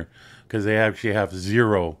the other, because they actually have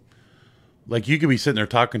zero. Like, you could be sitting there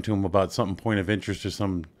talking to them about some point of interest or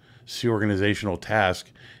some organizational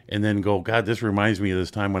task, and then go, God, this reminds me of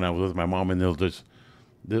this time when I was with my mom, and they'll just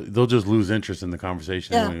lose interest in the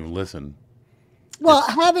conversation. They don't even listen. Well,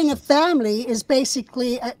 having a family is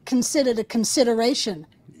basically considered a consideration.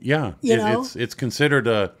 Yeah, it's considered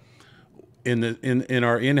a in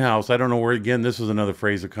our in-house. I don't know where, again, this is another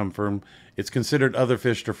phrase that come from. It's considered other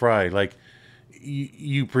fish to fry. Like,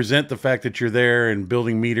 you present the fact that you're there and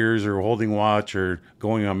building meters or holding watch or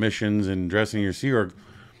going on missions and dressing your Sea Org.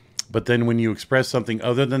 But then when you express something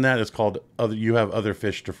other than that, it's called other. You have other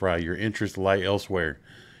fish to fry. Your interests lie elsewhere.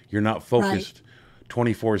 You're not focused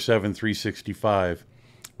 24/7, 365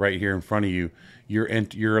 right here in front of you.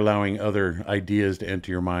 You're allowing other ideas to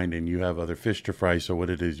enter your mind, and you have other fish to fry. So what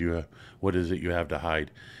is it you have to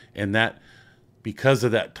hide? And that, because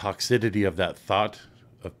of that toxicity of that thought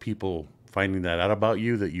of people finding that out about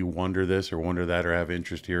you, that you wonder this or wonder that or have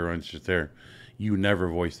interest here or interest there, you never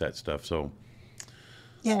voice that stuff. So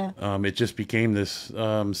it just became this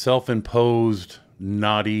self-imposed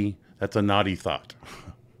naughty. That's a naughty thought,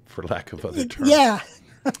 for lack of other terms. Yeah.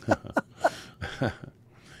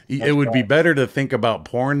 It would be better to think about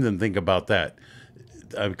porn than think about that.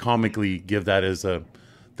 I would comically give that as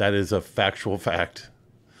a factual fact.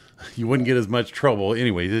 You wouldn't get as much trouble.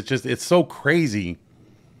 Anyways, it's so crazy.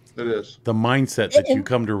 It is. The mindset that you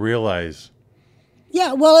come to realize.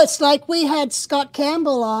 Yeah, well, it's like we had Scott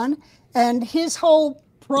Campbell on, and his whole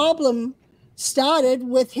problem started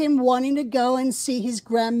with him wanting to go and see his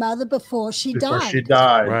grandmother before she died.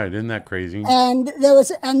 Right, isn't that crazy? And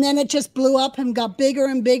then it just blew up and got bigger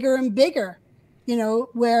and bigger and bigger, you know,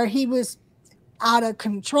 where he was out of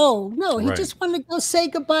control. No, he just wanted to go say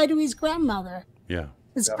goodbye to his grandmother. Yeah.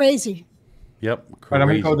 It's crazy. Yep. All right, I'm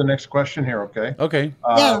going to go to the next question here, okay? Okay.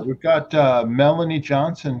 We've got Melanie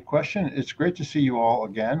Johnson question. It's great to see you all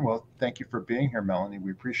again. Well, thank you for being here, Melanie.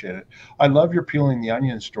 We appreciate it. I love your peeling the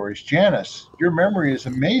onion stories. Janis, your memory is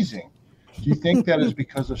amazing. Do you think that is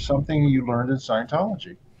because of something you learned in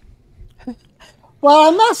Scientology?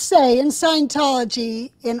 Well, I must say, in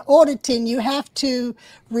Scientology, in auditing, you have to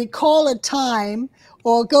recall a time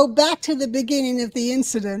or go back to the beginning of the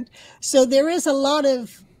incident. So there is a lot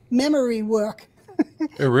of memory work.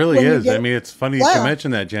 It really is. I mean, it's funny to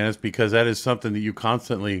mention that, Janis, because that is something that you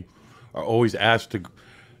constantly are always asked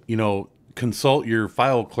to, consult your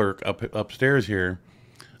file clerk upstairs here.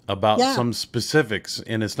 about Yeah. some specifics,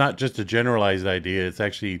 and it's not just a generalized idea. It's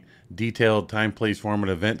actually detailed time, place, form,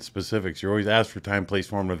 and event specifics. You're always asked for time, place,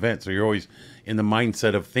 form, and event, so you're always in the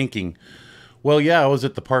mindset of thinking, well, yeah, I was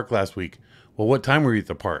at the park last week. Well, what time were you at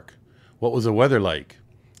the park? What was the weather like?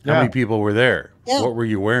 How many people were there? Yeah. What were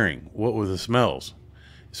you wearing? What were the smells?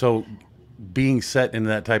 So being set in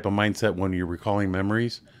that type of mindset when you're recalling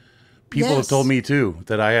memories, people have told me too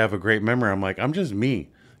that I have a great memory. I'm like, I'm just me.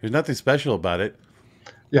 There's nothing special about it.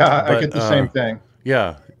 Yeah, But, I get the same thing.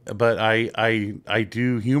 Yeah, but I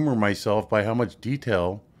do humor myself by how much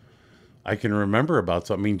detail I can remember about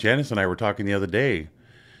something. I mean, Janis and I were talking the other day,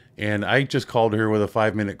 and I just called her with a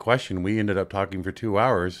 5-minute question. We ended up talking for 2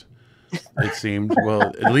 hours. It seemed, well,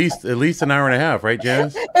 at least an hour and a half, right,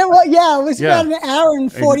 Janis? It was about an hour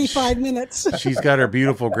and 45 minutes. She's got her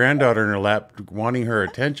beautiful granddaughter in her lap wanting her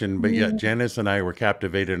attention, but yet Janis and I were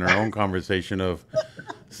captivated in our own conversation of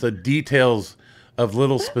the details of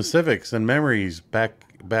little specifics and memories back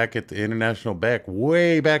at the International Back,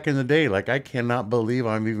 way back in the day. Like, I cannot believe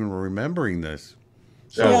I'm even remembering this.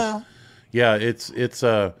 So, yeah, it's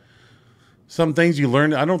some things you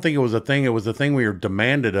learn. I don't think it was a thing. It was a thing we were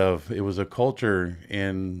demanded of. It was a culture,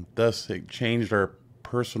 and thus it changed our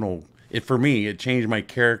personal. For me, it changed my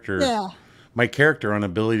character. Yeah. My character on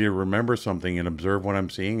ability to remember something and observe what I'm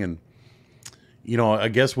seeing. And, you know, I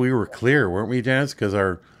guess we were clear, weren't we, Janis? Because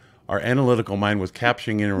our analytical mind was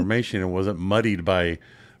capturing information and wasn't muddied by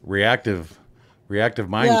reactive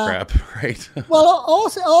mind crap, right? Well,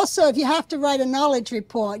 also, if you have to write a knowledge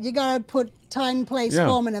report, you got to put time, place,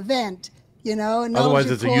 form, and event. You know, otherwise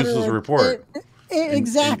it's a useless report.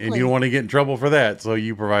 Exactly. And you don't want to get in trouble for that. So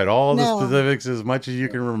you provide all the specifics as much as you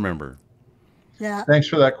can remember. Yeah. Thanks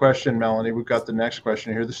for that question, Melanie. We've got the next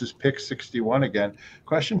question here. This is Pick 61 again.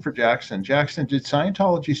 Question for Jackson. Jackson, did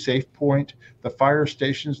Scientology safe point the fire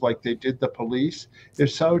stations like they did the police?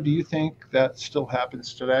 If so, do you think that still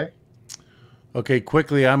happens today? Okay,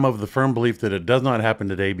 quickly, I'm of the firm belief that it does not happen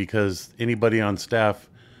today, because anybody on staff,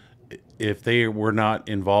 if they were not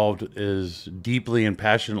involved as deeply and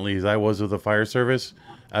passionately as I was with the fire service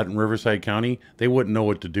out in Riverside County, they wouldn't know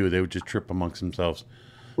what to do. They would just trip amongst themselves.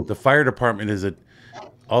 The fire department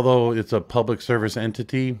although it's a public service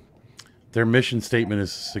entity, their mission statement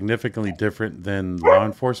is significantly different than law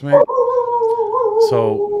enforcement.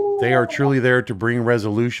 So they are truly there to bring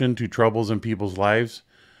resolution to troubles in people's lives.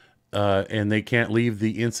 And they can't leave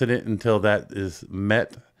the incident until that is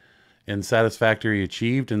met and satisfactorily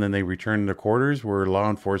achieved, and then they return to quarters, where law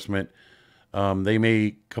enforcement, they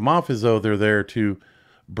may come off as though they're there to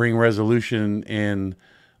bring resolution and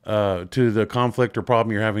to the conflict or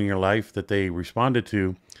problem you're having in your life that they responded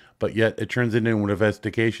to, but yet it turns into an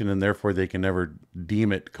investigation, and therefore they can never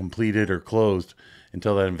deem it completed or closed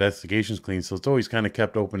until that investigation is clean. So it's always kind of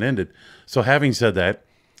kept open-ended. So having said that,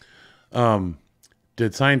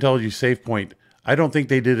 did Scientology safe point? I don't think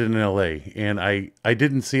they did it in LA, and I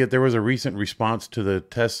didn't see it. There was a recent response to the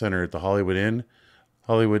test center at the Hollywood Inn,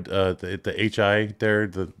 at the HI there,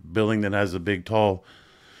 the building that has a big, tall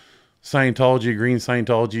Scientology, green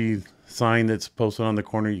Scientology sign that's posted on the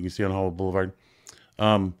corner. You can see on Hollywood Boulevard.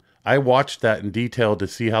 I watched that in detail to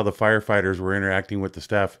see how the firefighters were interacting with the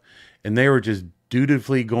staff, and they were just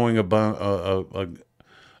dutifully going about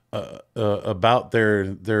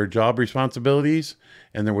their job responsibilities,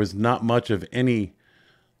 and there was not much of any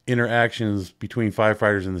interactions between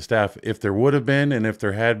firefighters and the staff. If there would have been, and if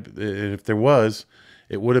there was,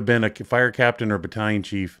 it would have been a fire captain or battalion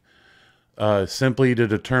chief, simply to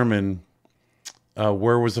determine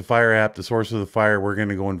where was the fire at, the source of the fire. We're going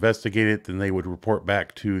to go investigate it. Then they would report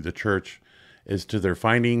back to the church as to their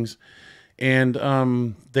findings, and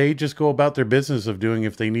they just go about their business of doing,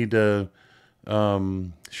 if they need to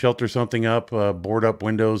shelter something up, board up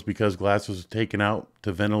windows because glass was taken out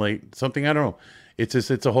to ventilate something. I don't know.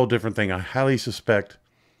 It's a whole different thing. I highly suspect.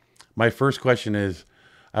 My first question is,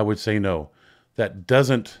 I would say no. That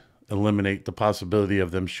doesn't eliminate the possibility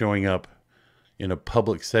of them showing up in a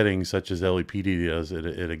public setting such as LAPD does at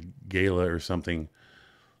a gala or something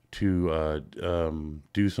to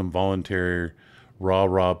do some voluntary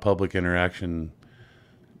raw public interaction,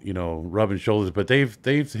 you know, rubbing shoulders. But they've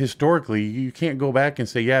historically, you can't go back and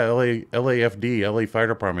say, yeah, LAFD, LA Fire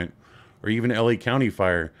Department, or even LA County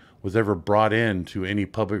Fire was ever brought in to any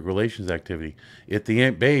public relations activity. At the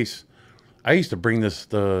base, I used to bring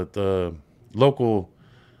the local,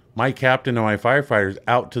 my captain and my firefighters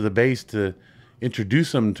out to the base to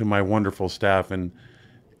introduce them to my wonderful staff and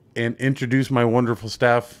introduce my wonderful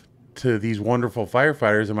staff to these wonderful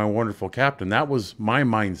firefighters and my wonderful captain. That was my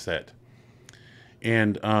mindset.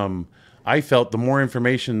 And I felt the more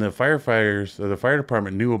information the firefighters or the fire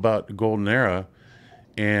department knew about the Golden Era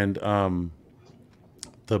and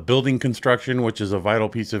the building construction, which is a vital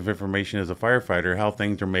piece of information as a firefighter, how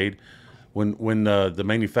things are made. When the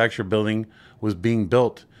manufactured building was being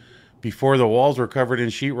built, before the walls were covered in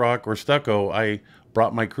sheetrock or stucco, I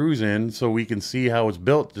brought my crews in so we can see how it's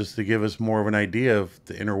built, just to give us more of an idea of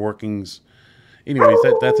the inner workings. Anyways,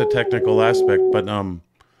 that's a technical aspect, but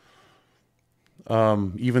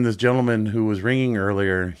even this gentleman who was ringing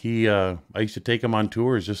earlier, I used to take him on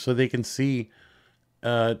tours just so they can see,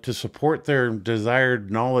 to support their desired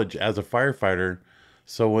knowledge as a firefighter.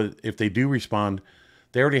 So if they do respond,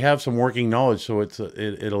 they already have some working knowledge, so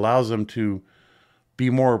it allows them to be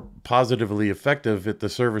more positively effective at the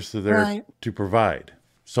service that they're to provide.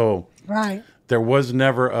 So there was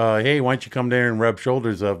never, hey, why don't you come there and rub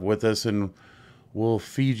shoulders up with us, and we'll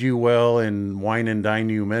feed you well and wine and dine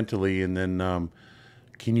you mentally, and then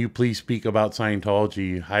can you please speak about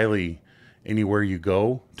Scientology highly anywhere you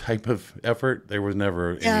go type of effort. There was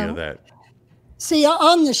never any of that. See,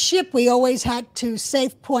 on the ship, we always had to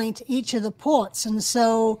safe point each of the ports. And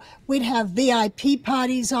so we'd have VIP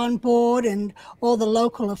parties on board, and all the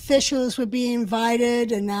local officials would be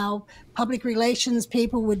invited, and our public relations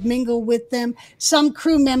people would mingle with them. Some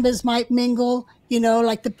crew members might mingle,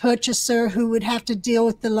 like the purchaser who would have to deal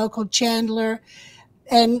with the local chandler.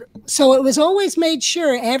 And so it was always made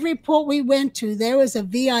sure every port we went to, there was a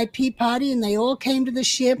VIP party, and they all came to the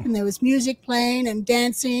ship, and there was music playing and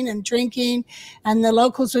dancing and drinking, and the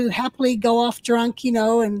locals would happily go off drunk,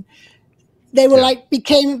 and they were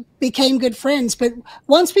became good friends. But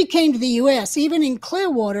once we came to the U.S., even in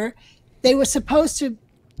Clearwater, they were supposed to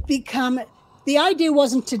the idea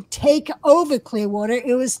wasn't to take over Clearwater,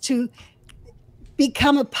 it was to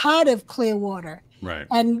become a part of Clearwater. Right.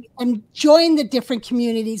 And join the different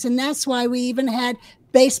communities. And that's why we even had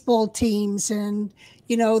baseball teams and,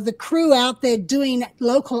 the crew out there doing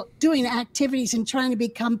activities and trying to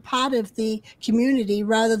become part of the community,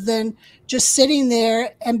 rather than just sitting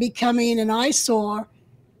there and becoming an eyesore,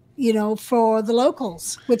 for the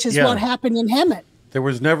locals, which is what happened in Hemet. There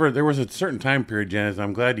was a certain time period, Janis.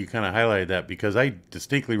 I'm glad you kind of highlighted that, because I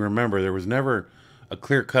distinctly remember there was never a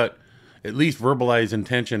clear cut, at least verbalized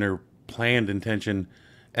intention or planned intention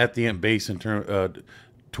at the base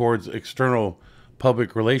towards external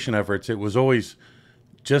public relation efforts. It was always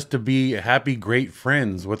just to be happy, great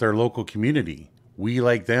friends with our local community. We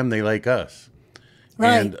like them, they like us.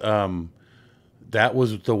 Right. And that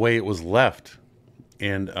was the way it was left.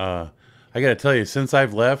 And I got to tell you, since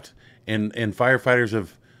I've left, and firefighters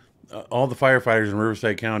have, all the firefighters in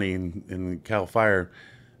Riverside County and Cal Fire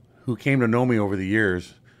who came to know me over the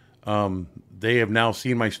years, they have now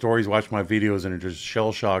seen my stories, watched my videos, and are just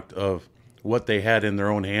shell-shocked of what they had in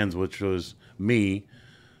their own hands, which was me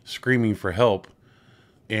screaming for help,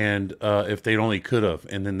 and if they'd only could have.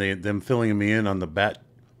 And then them filling me in on the bat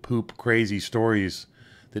poop crazy stories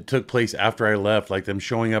that took place after I left, like them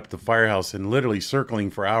showing up at the firehouse and literally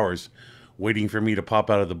circling for hours, waiting for me to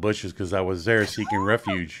pop out of the bushes because I was there seeking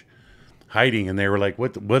refuge, hiding, and they were like,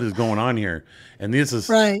 what is going on here? And this is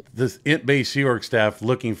this Int-Bay Sea Org staff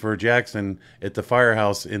looking for Jackson at the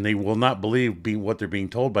firehouse, and they will not believe what they're being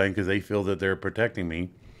told by him, because they feel that they're protecting me,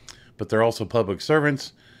 but they're also public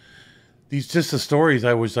servants. These just the stories.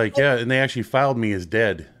 I was like, and they actually filed me as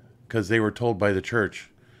dead because they were told by the church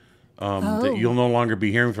that you'll no longer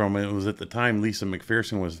be hearing from him. It was at the time Lisa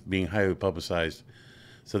McPherson was being highly publicized,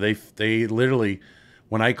 so they literally,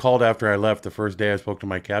 when I called after I left, the first day I spoke to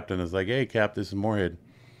my captain, I was like, hey, Cap, this is Morehead.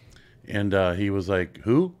 And he was like,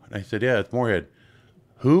 who? And I said, yeah, it's Morehead.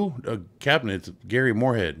 Who? Captain, it's Gary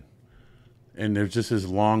Morehead. And there's just this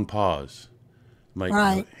long pause. I'm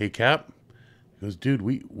like, hey, Cap? He goes, dude,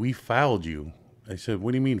 we filed you. I said,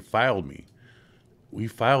 what do you mean filed me? We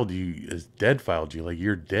filed you as dead filed you, like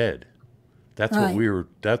you're dead. That's what we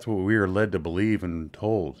were led to believe and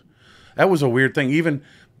told. That was a weird thing. Even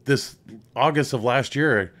this August of last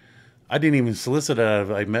year, I didn't even solicit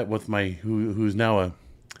it. I met with who's now a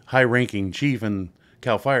high-ranking chief in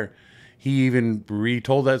Cal Fire. He even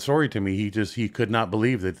retold that story to me. He could not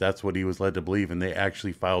believe that that's what he was led to believe, and they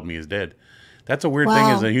actually filed me as dead. That's a weird thing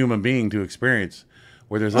as a human being to experience,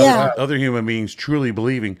 where there's other human beings truly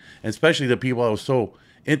believing, and especially the people I was so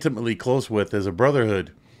intimately close with as a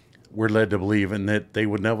brotherhood were led to believe, and that they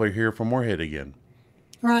would never hear from Morehead again.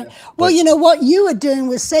 Right. Well, what you were doing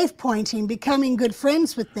was safe pointing, becoming good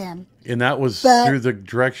friends with them. And that was through the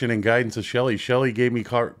direction and guidance of Shelley. Shelley gave me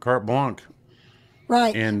carte blanche.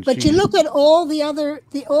 Right. But you look at all the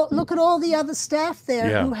other staff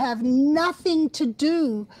there who have nothing to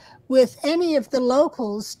do with any of the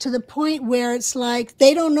locals to the point where it's like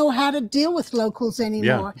they don't know how to deal with locals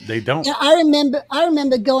anymore. Yeah, they don't. Yeah, I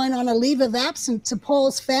remember going on a leave of absence to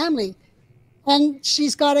Paul's family, and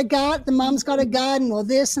she's got a garden, the mom's got a garden or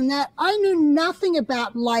this and that. I knew nothing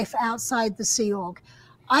about life outside the Sea Org.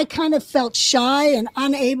 I kind of felt shy and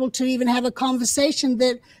unable to even have a conversation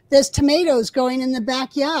that there's tomatoes growing in the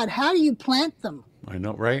backyard. How do you plant them? I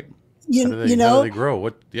know, right? You How do they grow?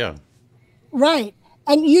 What? Yeah. Right.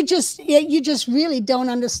 And you just really don't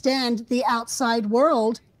understand the outside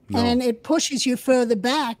world, No. and it pushes you further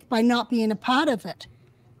back by not being a part of it.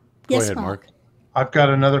 Go Yes, ahead, Mark. I've got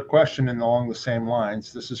another question along the same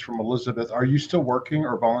lines. This is from Elizabeth. Are you still working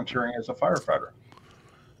or volunteering as a firefighter?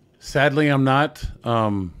 Sadly, I'm not. I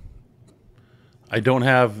don't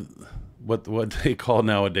have what they call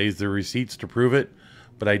nowadays the receipts to prove it,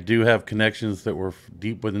 but I do have connections that were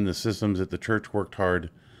deep within the systems that the church worked hard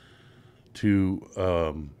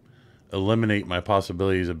to eliminate my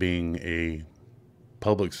possibilities of being a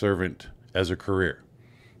public servant as a career.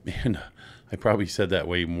 And I probably said that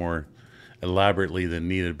way more elaborately than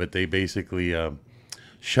needed, but they basically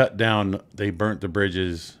shut down, they burnt the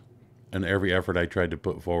bridges, and every effort I tried to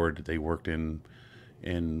put forward, they worked in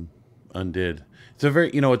and undid. It's a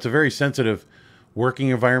very sensitive working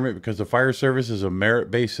environment because the fire service is a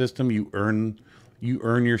merit-based system. You earn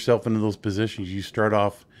yourself into those positions. You start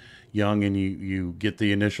off young and you get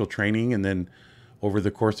the initial training, and then over the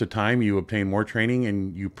course of time you obtain more training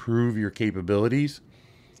and you prove your capabilities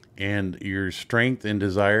and your strength and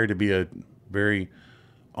desire to be a very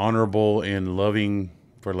honorable and loving,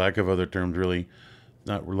 for lack of other terms, really,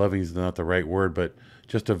 not loving is not the right word, but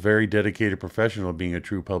just a very dedicated professional being a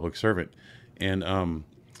true public servant. And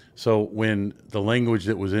so when the language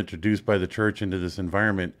that was introduced by the church into this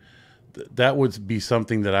environment, that would be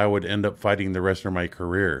something that I would end up fighting the rest of my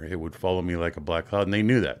career. It would follow me like a black cloud. And they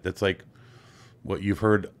knew that. That's like what you've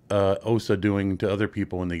heard OSA doing to other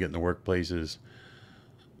people when they get in the workplaces.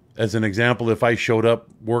 As an example, if I showed up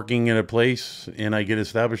working in a place and I get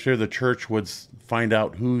established there, the church would find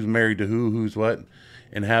out who's married to who's what,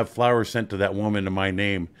 and have flowers sent to that woman in my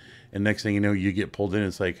name. And next thing you know, you get pulled in.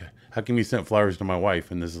 It's like, how come you sent flowers to my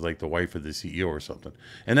wife? And this is like the wife of the CEO or something.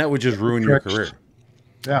 And that would just ruin your career.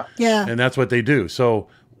 Yeah. Yeah. And that's what they do. So,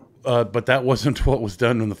 but that wasn't what was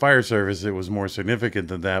done in the fire service. It was more significant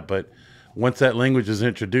than that. But once that language is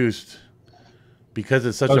introduced, because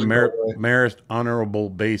it's such a merit honorable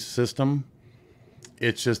based system,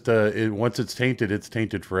 it's just once it's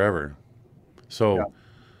tainted forever. So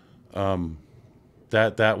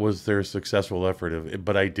that was their successful effort of it.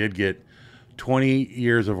 But I did get 20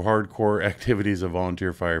 years of hardcore activities of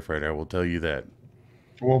volunteer firefighter. I will tell you that.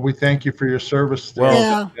 Well, we thank you for your service.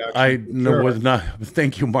 Well, was not.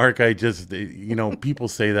 Thank you, Mark. I just, people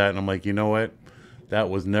say that, and I'm like, you know what? That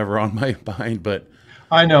was never on my mind, but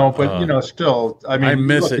I know, but still, I mean, I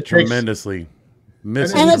miss it tremendously. And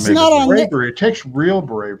it's not on bravery. It takes real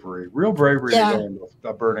bravery to go into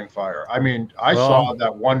a burning fire. I mean, I saw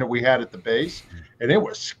that one that we had at the base, and it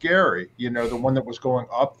was scary. The one that was going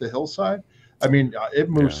up the hillside. I mean,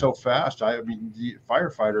 it moves so fast. I mean, the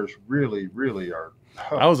firefighters really, really are.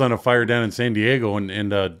 I was on a fire down in San Diego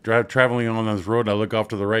and traveling on this road. I look off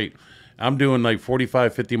to the right. I'm doing like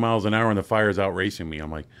 45, 50 miles an hour, and the fire's out racing me.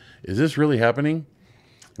 I'm like, is this really happening?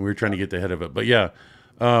 And we were trying to get the head of it. But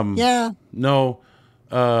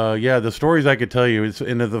the stories I could tell you.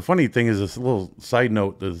 And the funny thing is, this little side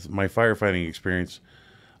note is my firefighting experience.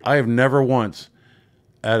 I have never once,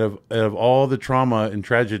 out of all the trauma and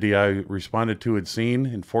tragedy I responded to and seen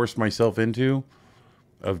and forced myself into,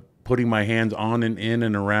 of putting my hands on and in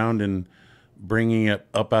and around and bringing it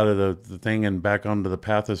up out of the thing and back onto the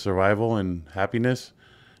path of survival and happiness,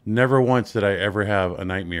 never once did I ever have a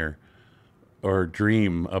nightmare or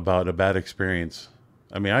dream about a bad experience.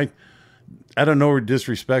 I mean, I don't know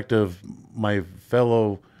disrespect of my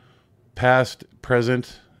fellow past,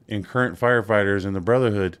 present, and current firefighters in the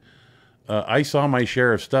Brotherhood. I saw my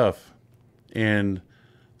share of stuff, and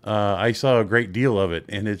I saw a great deal of it,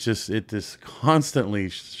 and it just constantly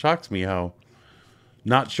shocks me how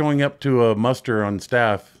not showing up to a muster on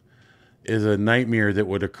staff is a nightmare that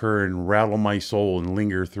would occur and rattle my soul and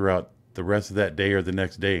linger throughout the rest of that day or the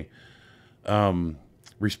next day.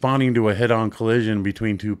 Responding to a head-on collision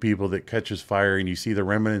between two people that catches fire, and you see the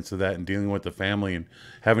remnants of that, and dealing with the family and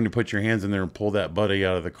having to put your hands in there and pull that buddy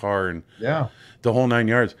out of the car and the whole 9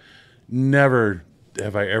 yards. Never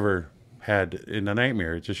have I ever had in a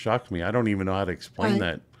nightmare. It just shocked me. I don't even know how to explain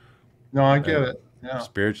that. No, I get it. Yeah.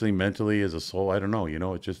 Spiritually, mentally, as a soul, I don't know.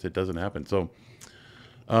 It doesn't happen. So,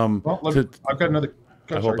 I've got another.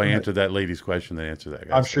 I hope I answered that lady's question. That answered that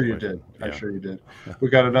guy's I'm sure you did. I'm sure you did. We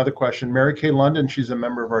got another question. Mary Kay London, she's a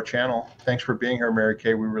member of our channel. Thanks for being here, Mary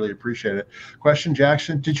Kay. We really appreciate it. Question,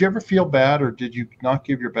 Jackson, did you ever feel bad or did you not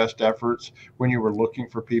give your best efforts when you were looking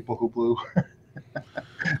for people who blew?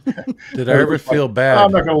 Did I ever feel bad?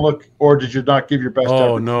 I'm not going to look. Or did you not give your best effort?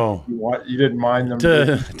 Oh, no. You didn't mind them?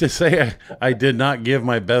 To say I did not give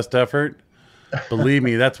my best effort, believe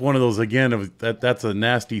me, that's one of those, again, that's a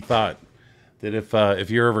nasty thought. That if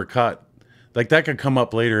you're ever caught, like that could come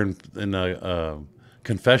up later in a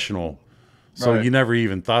confessional. So you never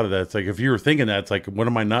even thought of that. It's like, if you were thinking that, it's like, what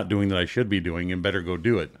am I not doing that I should be doing, and better go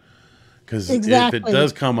do it. Because if it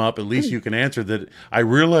does come up, at least you can answer that. I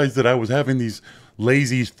realized that I was having these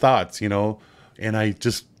lazy thoughts, you know, and I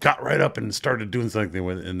just got right up and started doing something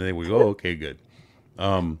with it. And then we go, okay, good.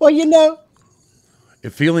 Well, you know,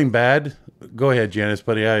 if feeling bad, go ahead, Janis,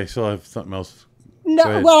 buddy. I still have something else.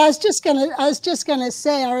 No, well, I was just gonna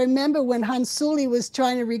say, I remember when Hansuli was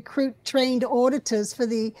trying to recruit trained auditors for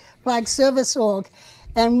the Flag Service Org,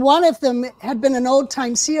 and one of them had been an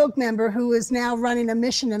old-time Sea Org member who is now running a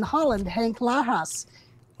mission in Holland, Hank Lahas.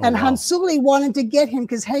 And Hansuli wanted to get him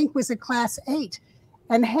because Hank was a Class 8.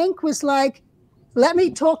 And Hank was like, let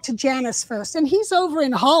me talk to Janis first. And he's over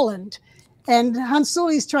in Holland, and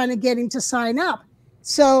Hansuli's trying to get him to sign up.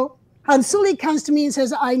 So Hansuli comes to me and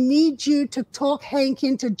says, I need you to talk Hank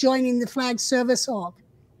into joining the Flag Service Org.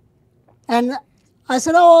 And I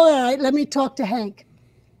said, oh, all right, let me talk to Hank.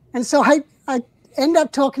 And so I end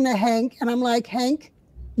up talking to Hank, and I'm like, Hank,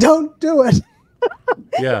 don't do it.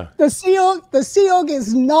 Yeah. The Sea Org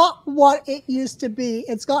is not what it used to be.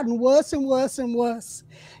 It's gotten worse and worse and worse.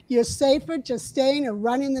 You're safer just staying and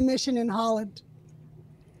running the mission in Holland.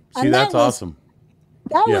 See, that's awesome.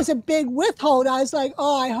 That was a big withhold. I was like,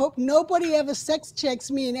 oh, I hope nobody ever sex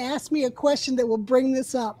checks me and asks me a question that will bring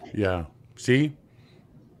this up. Yeah. See?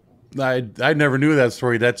 I never knew that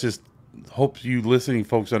story. That just hopes you listening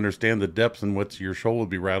folks understand the depths and what your soul would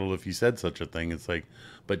be rattled if you said such a thing. It's like,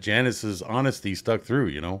 but Janis's honesty stuck through,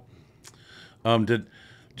 you know?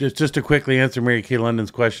 Just to quickly answer Mary Kay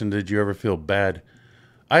London's question, did you ever feel bad?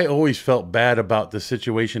 I always felt bad about the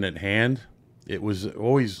situation at hand. It was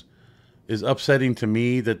always is upsetting to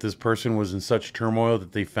me that this person was in such turmoil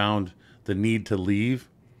that they found the need to leave.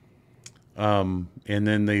 And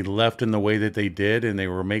then they left in the way that they did, and they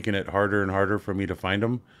were making it harder and harder for me to find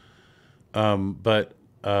them. But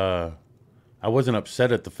I wasn't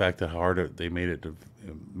upset at the fact that how hard they made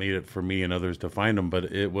it for me and others to find them.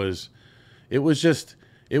 But it was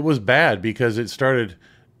bad because it started,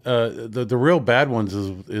 the real bad ones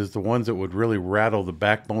is the ones that would really rattle the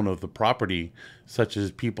backbone of the property, such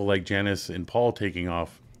as people like Janis and Paul taking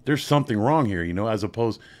off. There's something wrong here, you know, as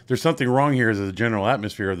opposed, there's something wrong here as the general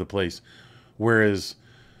atmosphere of the place. Whereas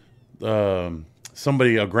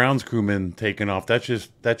somebody, a grounds crewman taking off, that's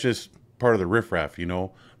just part of the riffraff, you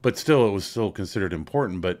know. But still, it was still considered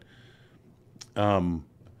important. But the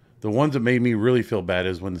ones that made me really feel bad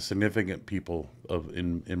is when the significant people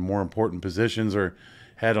in more important positions or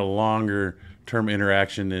had a longer term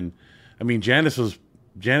interaction. And I mean, Janis was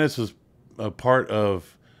a part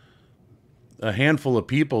of a handful of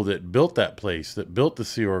people that built that place, that built the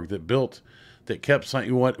Sea Org, that kept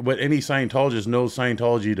what any Scientologist knows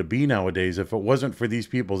Scientology to be nowadays. If it wasn't for these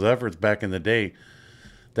people's efforts back in the day,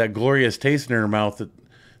 that glorious taste in their mouth that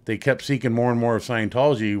they kept seeking more and more of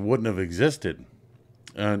Scientology wouldn't have existed.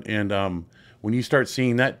 And when you start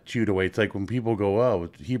seeing that chewed away, it's like when people go, oh,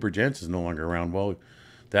 Heber Jensen is no longer around. Well,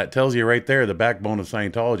 that tells you right there the backbone of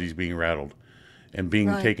Scientology is being rattled and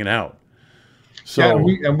being taken out. So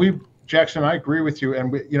we Jackson, I agree with you.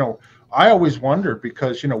 And we, you know, I always wondered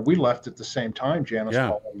because, you know, we left at the same time, Janis,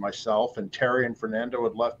 Paul, and myself, and Terry and Fernando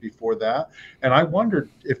had left before that. And I wondered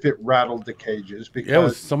if it rattled the cages because it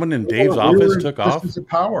was someone in Dave's office took off. Positions of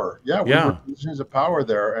power. Yeah, we were positions of power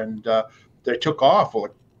there, and they took off. Well,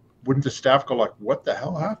 wouldn't the staff go like, "What the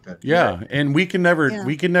hell happened?" Yeah, and we can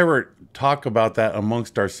never talk about that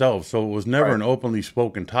amongst ourselves. So it was never an openly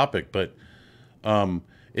spoken topic, but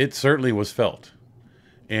it certainly was felt.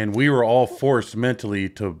 And we were all forced mentally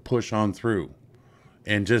to push on through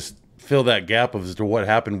and just fill that gap as to what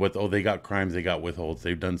happened with, oh, they got crimes, they got withholds,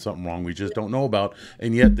 they've done something wrong we just don't know about.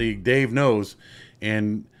 And yet Dave knows.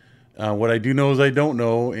 And what I do know is I don't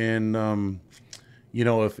know. And, you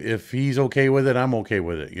know, if he's okay with it, I'm okay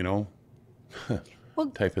with it, you know,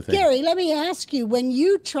 type of thing. Gary, let me ask you, when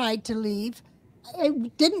you tried to leave,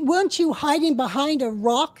 weren't you hiding behind a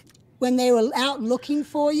rock when they were out looking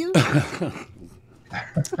for you?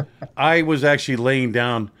 I was actually laying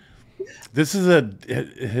down. This is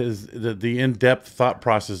the in-depth thought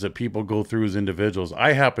process that people go through as individuals.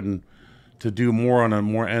 I happen to do more on a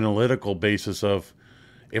more analytical basis of,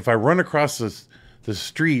 if I run across the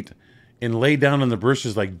street and lay down in the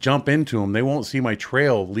bushes, like jump into them, they won't see my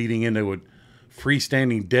trail leading into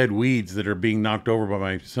freestanding dead weeds that are being knocked over by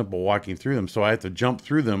my simple walking through them. So I have to jump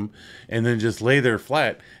through them and then just lay there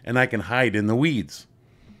flat, and I can hide in the weeds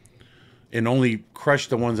and only crush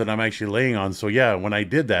the ones that I'm actually laying on. So yeah, when I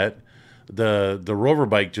did that, the rover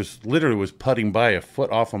bike just literally was putting by a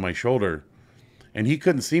foot off of my shoulder, and he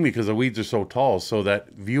couldn't see me because the weeds are so tall. So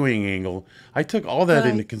that viewing angle, I took all that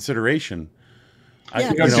into consideration.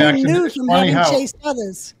 Yeah, because you knew from having chased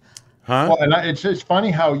others. Huh? Well, and it's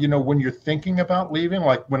funny how, when you're thinking about leaving,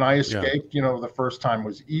 like when I escaped, the first time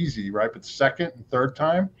was easy, right? But the second and third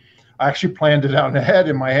time, I actually planned it out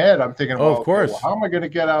in my head. I'm thinking, well, of course. Okay, how am I going to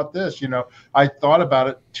get out this? I thought about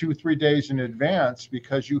it 2-3 days in advance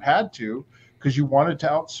because you had to, because you wanted to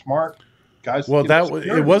outsmart guys. Well,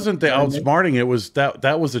 it wasn't the outsmarting. It was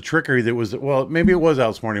that was a trickery that was, well, maybe it was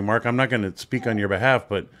outsmarting, Mark. I'm not going to speak on your behalf,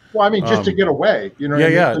 but. Well, I mean, just to get away,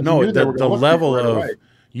 Yeah. No, the level of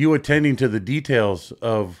you attending to the details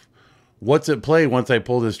of what's at play once I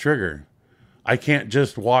pull this trigger. I can't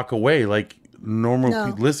just walk away like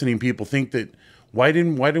normal listening people think that. Why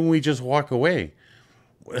didn't we just walk away?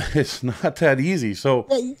 It's not that easy. So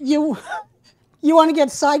you want to get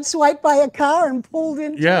sideswiped by a car and pulled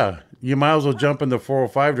in? Yeah, you might as well jump in the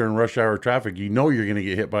 405 during rush hour traffic. You know you're going to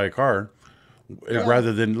get hit by a car,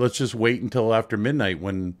 rather than let's just wait until after midnight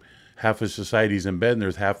when half of society's in bed and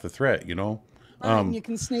there's half the threat. And you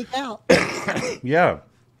can sneak out. Yeah.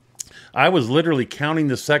 I was literally counting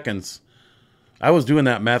the seconds. I was doing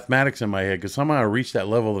that mathematics in my head because somehow I reached that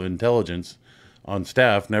level of intelligence on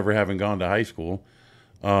staff, never having gone to high school.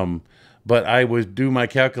 But I would do my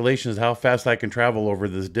calculations how fast I can travel over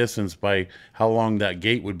this distance by how long that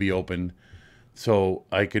gate would be open. So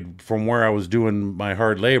I could, from where I was doing my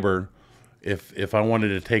hard labor, if I wanted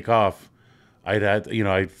to take off,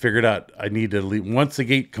 I figured out I need to leave. Once the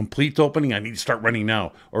gate completes opening, I need to start running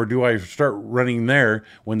now. Or do I start running there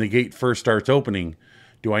when the gate first starts opening?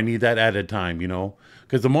 Do I need that added time,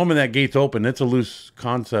 Because the moment that gate's open, it's a loose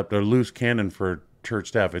concept or loose cannon for church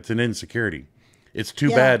staff. It's an insecurity. It's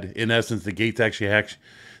too bad, in essence, the gates actually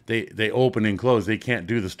they open and close. They can't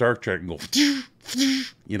do the Star Trek and go,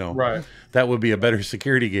 Right. That would be a better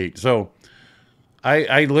security gate. So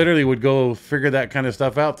I literally would go figure that kind of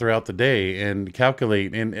stuff out throughout the day and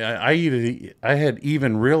calculate. And I had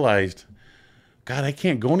even realized, God, I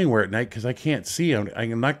can't go anywhere at night because I can't see.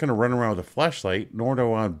 I'm not going to run around with a flashlight, nor do I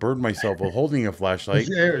want to burn myself while holding a flashlight.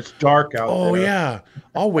 It's dark out there. Oh, yeah.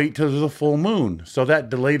 I'll wait till there's a full moon. So that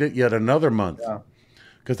delayed it yet another month.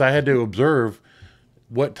 Because I had to observe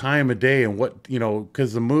what time of day and what,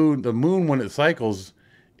 because the moon, when it cycles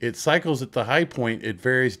at the high point at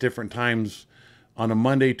various different times on a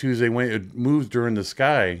Monday, Tuesday, when it moves during the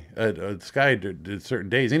sky, at certain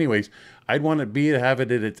days. Anyways, I'd want it to have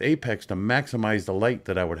it at its apex to maximize the light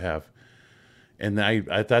that I would have. And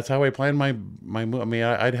that's how I planned my move. I mean,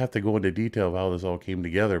 I'd have to go into detail of how this all came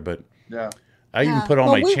together, but I even put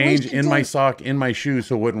all my change in my sock, in my shoe,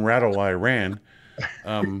 so it wouldn't rattle while I ran.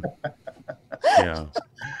 Yeah.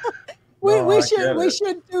 We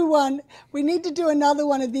should do one. We need to do another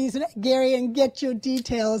one of these, Gary, and get your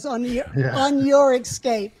details on your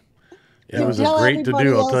escape. It was great to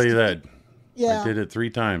do. I'll tell you that. Yeah. I did it 3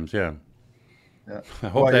 times. Yeah. I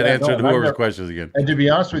hope that answered whoever's questions again. And to be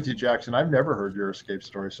honest with you, Jackson, I've never heard your escape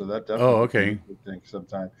story, so that definitely. Oh, okay. I think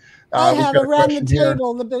sometime. I have around the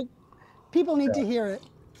table. The people need to hear it.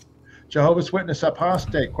 Jehovah's Witness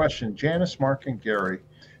apostate question: Janis, Mark, and Gary,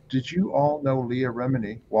 did you all know Leah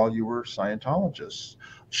Remini while you were Scientologists?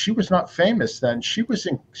 She was not famous then. She was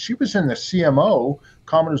in the CMO,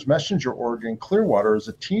 Commoner's Messenger org in Clearwater as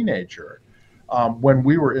a teenager. When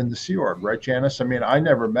we were in the Sea Org, right, Janis? I mean, I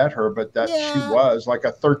never met her, but she was like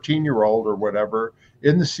a 13-year-old or whatever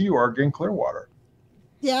in the Sea Org in Clearwater.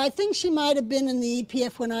 Yeah, I think she might have been in the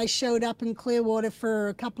EPF when I showed up in Clearwater for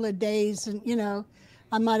a couple of days, and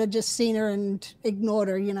I might have just seen her and ignored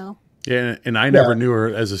her. Yeah, and I never knew her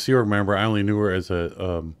as a Sea Org member. I only knew her as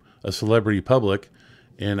a celebrity public,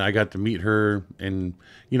 and I got to meet her, and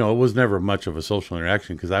it was never much of a social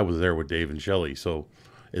interaction because I was there with Dave and Shelley, so.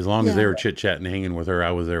 As long as they were chit-chatting, hanging with her,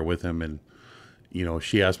 I was there with him. And,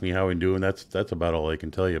 she asked me how I'm doing. That's about all I can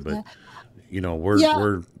tell you. But,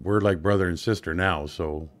 we're like brother and sister now.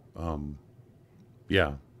 So,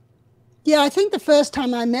 yeah. Yeah, I think the first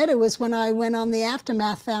time I met her was when I went on the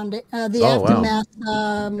Aftermath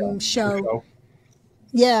show.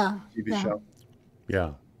 Yeah. TV show.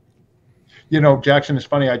 Yeah. Jackson, is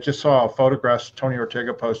funny. I just saw a photograph Tony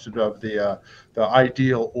Ortega posted of the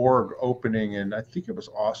Ideal Org opening in, I think it was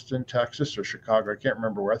Austin, Texas, or Chicago. I can't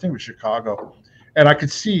remember where. I think it was Chicago. And I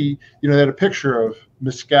could see, they had a picture of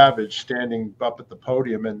Miscavige standing up at the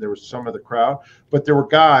podium, and there was some of the crowd, but there were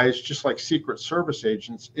guys just like Secret Service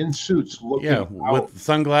agents in suits looking with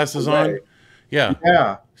sunglasses on. Yeah.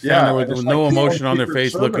 There was no emotion on their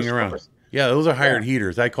face, Service looking around. Force. Yeah, those are hired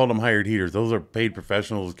heaters. I call them hired heaters. Those are paid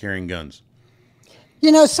professionals carrying guns.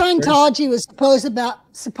 Scientology was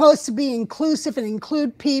supposed to be inclusive and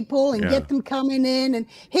include people and get them coming in. And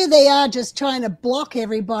here they are just trying to block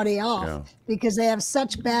everybody off because they have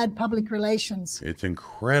such bad public relations. It's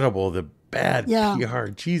incredible, the bad PR.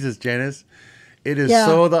 Jesus, Janis. It is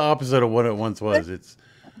so the opposite of what it once was.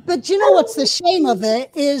 But you know what's the shame of it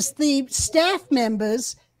is the staff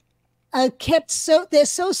members are they're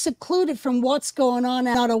so secluded from what's going on,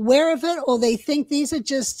 not aware of it, or they think these are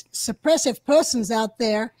just suppressive persons out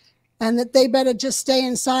there and that they better just stay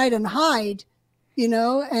inside and hide,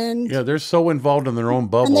 and they're so involved in their own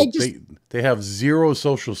bubble. They have zero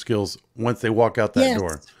social skills once they walk out that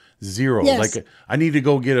door. Zero. Like, I need to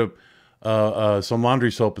go get some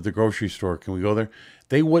laundry soap at the grocery store. Can we go there?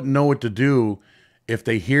 They wouldn't know what to do if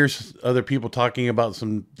they hear other people talking about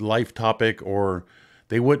some life topic, or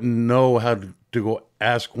they wouldn't know how to go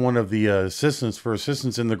ask one of the assistants for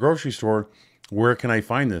assistance in the grocery store. Where can I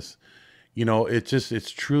find this?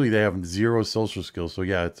 It's truly, they have zero social skills. So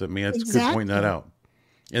yeah, it's good pointing that out.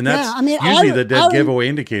 And that's usually the dead giveaway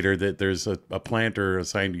indicator that there's a plant or a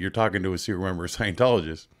sign. You're talking to a secret member, a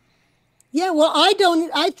Scientologist. Yeah. Well,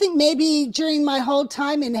 I think maybe during my whole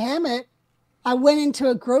time in Hammett, I went into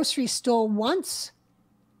a grocery store once,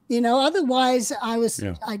 otherwise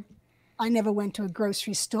I never went to a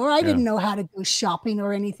grocery store. I didn't know how to go shopping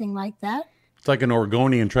or anything like that. It's like an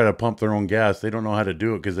Oregonian try to pump their own gas. They don't know how to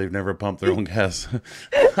do it because they've never pumped their own gas.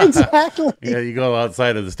 Exactly. You go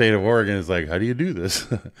outside of the state of Oregon, it's like, how do you do this?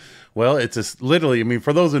 Well, it's just literally,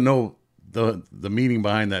 for those who know the meaning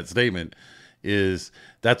behind that statement, is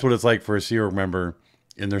that's what it's like for a SEAL member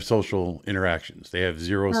in their social interactions. They have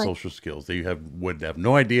zero social skills. They would have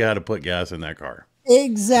no idea how to put gas in that car.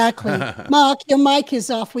 Exactly. Mark, your mic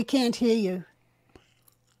is off. We can't hear you.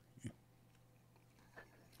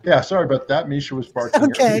 Yeah, sorry about that. Misha was barking.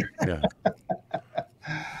 Okay.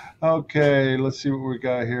 Okay, let's see what we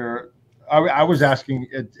got here. I was asking,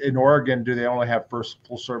 in Oregon, do they only have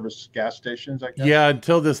full service gas stations? I guess? Yeah,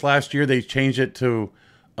 until this last year, they changed it to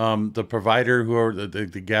the provider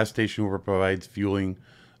the gas station who provides fueling.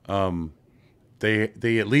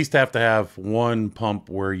 They at least have to have one pump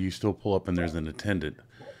where you still pull up and there's an attendant,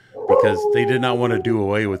 because they did not want to do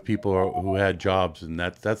away with people who had jobs, and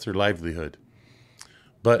that's their livelihood.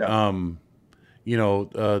 But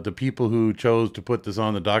the people who chose to put this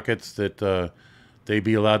on the dockets that they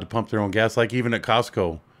be allowed to pump their own gas, like even at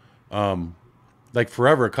Costco, like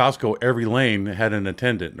forever at Costco, every lane had an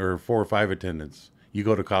attendant or 4 or 5 attendants. You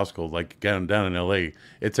go to Costco, like down in LA,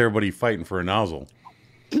 it's everybody fighting for a nozzle.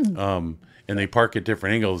 And they park at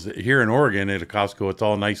different angles. Here in Oregon at a Costco, it's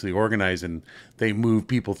all nicely organized and they move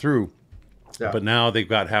people through. Yeah. But now they've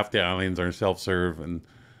got half the islands are self-serve, and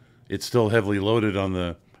it's still heavily loaded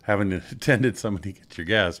on having to attend somebody get your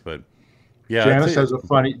gas. But yeah, Janis has a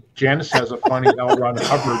funny L. Ron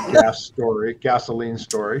Hubbard gasoline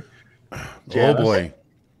story. Janis. Oh boy.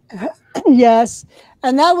 Yes.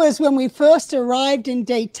 And that was when we first arrived in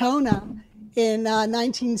Daytona in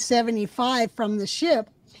 1975 from the ship.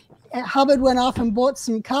 Hubbard went off and bought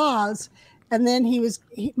some cars, and then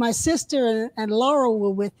my sister and Laurel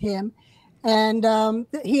were with him, and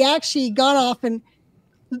he actually got off and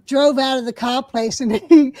drove out of the car place, and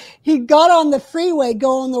he got on the freeway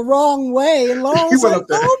going the wrong way, and Laurel's like,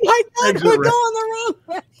 "Oh my God, we're going the wrong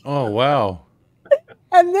way!" Oh wow!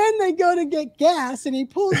 And then they go to get gas, and he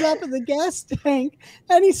pulls up at the gas tank,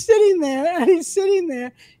 and he's sitting there,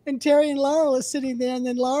 and Terry and Laurel are sitting there, and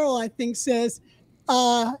then Laurel, I think, says,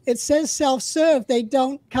 it says self-serve. They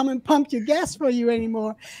don't come and pump your gas for you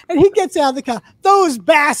anymore. And he gets out of the car. Those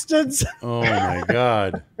bastards. Oh my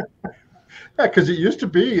God. Yeah, because it used to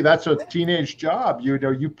be that's a teenage job. You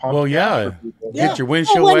pump. Well, yeah. Get your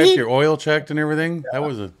windshield wiped, your oil checked, and everything. That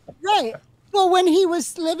was right. Well, when he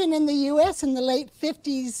was living in the U.S. in the late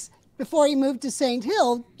 50s, before he moved to St.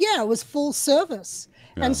 Hill, it was full service.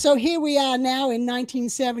 Yeah. And so here we are now in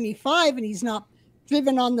 1975, and he's not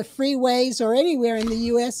driven on the freeways or anywhere in the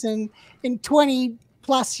U.S. in 20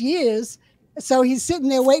 plus years. So he's sitting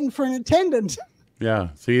there waiting for an attendant. Yeah.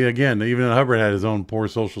 See, again, even Hubbard had his own poor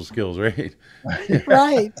social skills, right?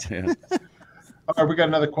 Right. Yeah. All right, we got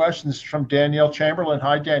another question. This is from Danielle Chamberlain.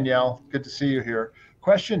 Hi, Danielle. Good to see you here.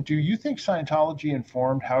 Question: do you think Scientology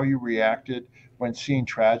informed how you reacted when seeing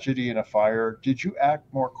tragedy in a fire? Did you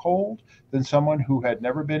act more cold than someone who had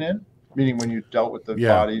never been in? Meaning when you dealt with the Yeah.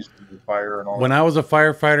 bodies, the fire, and all When that. I was a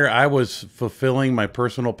firefighter, I was fulfilling my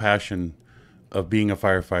personal passion of being a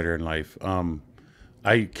firefighter in life.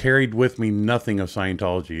 I carried with me nothing of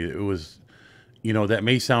Scientology. It was, that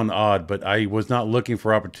may sound odd, but I was not looking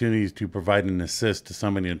for opportunities to provide an assist to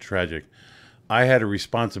somebody in tragic. I had a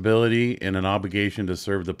responsibility and an obligation to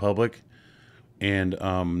serve the public and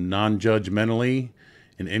non-judgmentally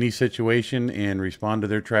in any situation and respond to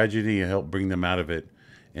their tragedy and help bring them out of it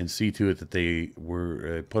and see to it that they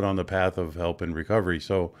were put on the path of help and recovery.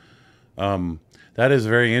 So that is a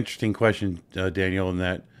very interesting question, Daniel, in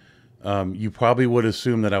that you probably would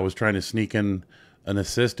assume that I was trying to sneak in an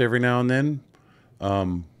assist every now and then.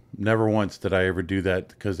 Never once did I ever do that,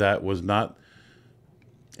 because that was not.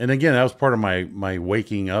 And again, that was part of my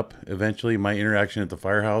waking up eventually. My interaction at the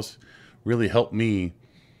firehouse really helped me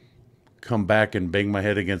come back and bang my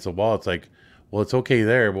head against the wall. It's like, well, it's okay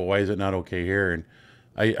there, but why is it not okay here? And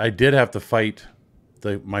I did have to fight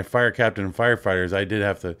my fire captain and firefighters. I did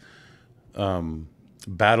have to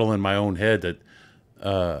battle in my own head that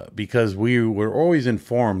because we were always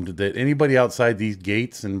informed that anybody outside these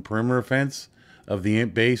gates and perimeter fence of the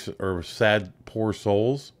base are sad, poor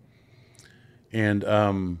souls. And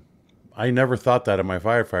I never thought that of my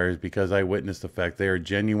firefighters, because I witnessed the fact they are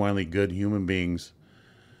genuinely good human beings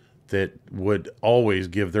that would always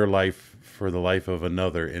give their life for the life of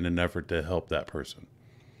another in an effort to help that person.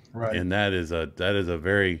 Right. And that is a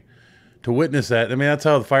very, to witness that. I mean, that's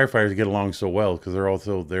how the firefighters get along so well, because they're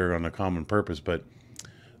also there on a common purpose. But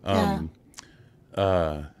do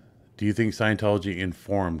you think Scientology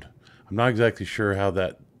informed? I'm not exactly sure how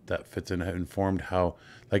that fits in. Informed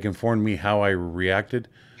me how I reacted.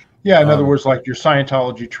 Yeah, in other words, like your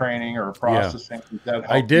Scientology training or processing. Yeah.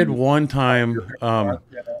 I did one time.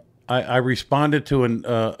 I responded to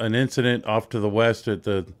an incident off to the west at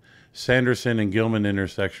the Sanderson and Gilman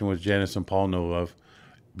intersection, which Janis and Paul know of,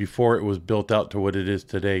 before it was built out to what it is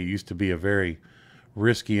today. It used to be a very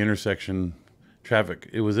risky intersection. Traffic.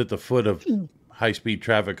 It was at the foot of high-speed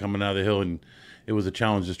traffic coming out of the hill, and it was a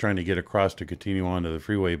challenge just trying to get across to continue onto the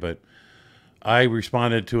freeway. But I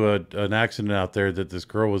responded to an accident out there that this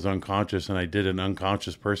girl was unconscious, and I did an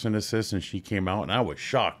unconscious person assist, and she came out, and I was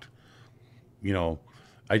shocked.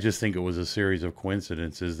 I just think it was a series of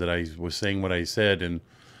coincidences that I was saying what I said, and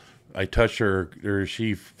I touched her, or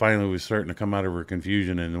she finally was starting to come out of her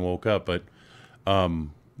confusion and woke up. But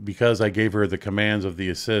because I gave her the commands of the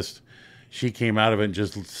assist, she came out of it and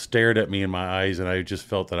just stared at me in my eyes, and I just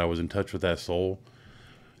felt that I was in touch with that soul.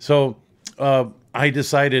 So I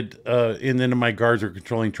decided, and then my guards are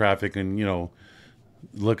controlling traffic, and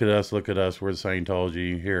look at us, we're the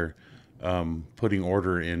Scientology here, putting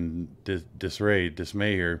order in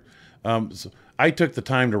dismay here. So I took the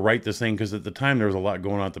time to write this thing, because at the time there was a lot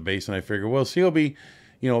going on at the base, and I figured, well, COB,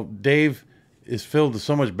 Dave is filled with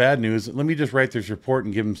so much bad news. Let me just write this report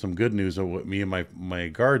and give him some good news of what me and my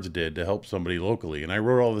guards did to help somebody locally. And I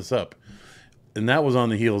wrote all this up, and that was on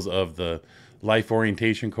the heels of the life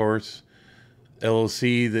orientation course, LOC,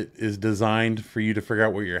 that is designed for you to figure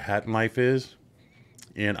out what your hat in life is.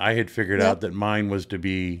 And I had figured out that mine was to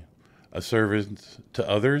be a servant to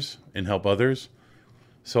others and help others.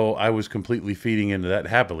 So I was completely feeding into that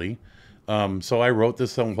happily. So I wrote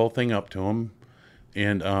this whole thing up to him,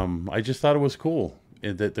 and I just thought it was cool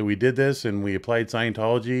that we did this, and we applied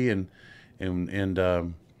Scientology,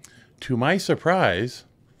 and to my surprise,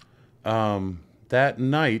 that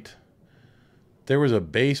night there was a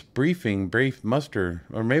base brief muster,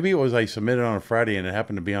 or maybe it was I submitted on a Friday and it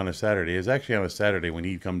happened to be on a Saturday. It was actually on a Saturday when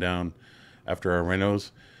he'd come down after our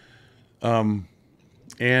renos.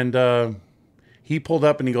 He pulled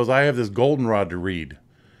up and he goes, I have this goldenrod to read.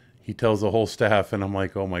 He tells the whole staff, and I'm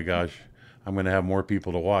like, oh my gosh, I'm going to have more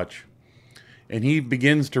people to watch. And he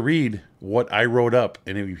begins to read what I wrote up,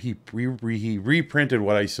 and he reprinted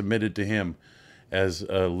what I submitted to him as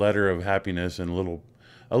a letter of happiness and a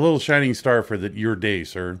little shining star for your day,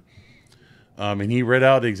 sir. And he read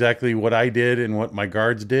out exactly what I did and what my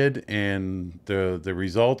guards did, and the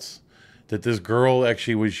results. That this girl,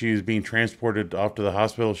 actually, when she was being transported off to the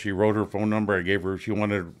hospital, she wrote her phone number. She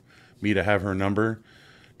wanted me to have her number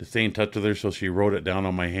to stay in touch with her, so she wrote it down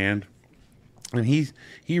on my hand. And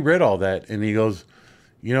he read all that, and he goes,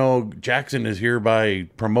 Jackson is hereby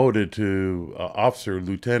promoted to officer,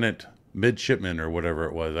 lieutenant, midshipman, or whatever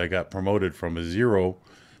it was. I got promoted from a 0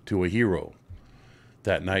 to a hero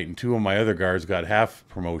that night, and 2 of my other guards got half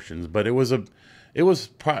promotions. But it was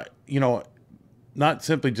not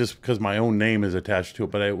simply just because my own name is attached to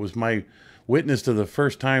it, but it was witness to the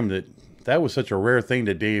first time that was such a rare thing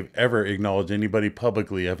that Dave ever acknowledged anybody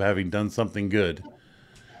publicly of having done something good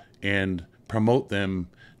and promote them.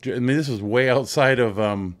 I mean, this is way outside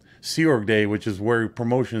of Sea Org Day, which is where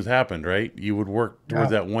promotions happened, right? You would work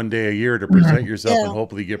towards that one day a year to present yourself and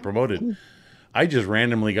hopefully get promoted. I just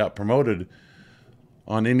randomly got promoted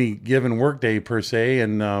on any given work day per se,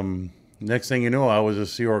 and next thing you know, I was a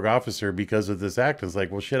Sea Org officer because of this act. It's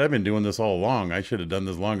like, well, shit, I've been doing this all along. I should have done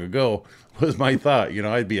this long ago, was my thought. You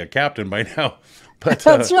know, I'd be a captain by now. But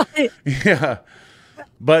That's right. yeah.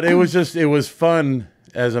 But it was fun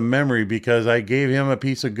as a memory because I gave him a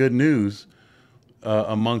piece of good news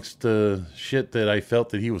amongst the shit that I felt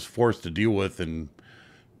that he was forced to deal with and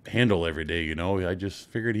handle every day. You know, I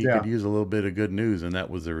just figured he could use a little bit of good news, and that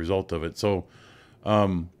was the result of it. So, I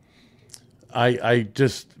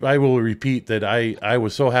will repeat that I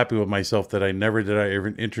was so happy with myself that I never ever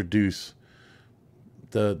introduce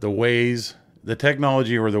the ways, the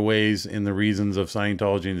technology or the ways and the reasons of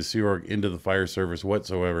Scientology and the Sea Org into the fire service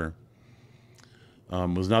whatsoever.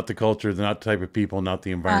 Was not the culture, not the type of people, not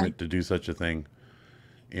the environment to do such a thing.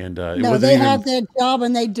 And they have their job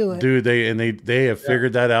and they do it. Dude, they have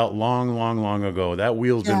figured that out long ago. That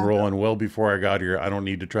wheel's been rolling well before I got here. I don't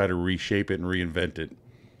need to try to reshape it and reinvent it.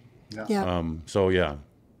 Yeah. So yeah.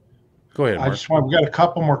 Go ahead, Mark. We got a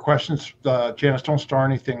couple more questions. Janis, don't start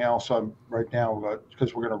anything else right now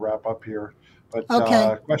because we're going to wrap up here. But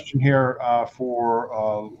question here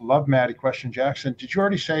for Love Maddie question, Jackson. Did you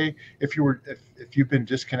already say if you've been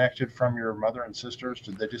disconnected from your mother and sisters?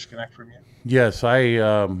 Did they disconnect from you? Yes, I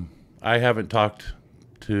haven't talked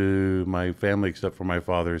to my family except for my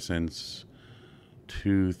father since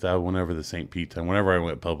 2000. Whenever the St. Pete time, whenever I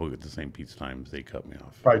went public at the St. Pete's times, they cut me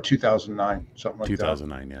off. Probably 2009, something like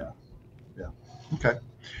 2009, that. 2009, yeah. Okay.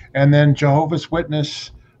 And then Jehovah's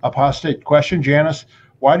Witness apostate question, Janis.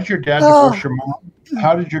 Why did your dad divorce your mom?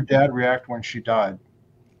 How did your dad react when she died?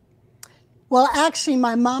 Well, actually,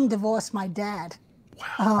 my mom divorced my dad.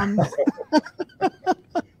 Wow.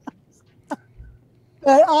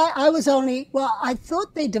 But I was I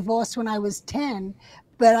thought they divorced when I was 10,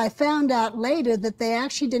 but I found out later that they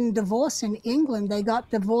actually didn't divorce in England. They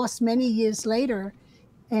got divorced many years later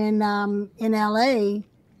in LA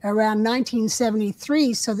around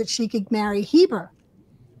 1973 so that she could marry Heber.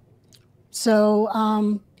 So,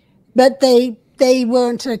 but they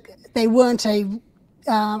weren't a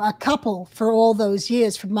couple for all those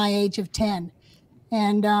years from my age of 10.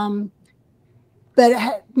 And,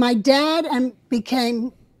 but my dad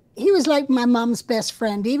he was like my mom's best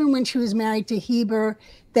friend. Even when she was married to Heber,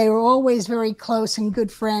 they were always very close and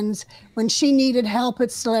good friends. When she needed help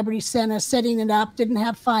at Celebrity Center, setting it up, didn't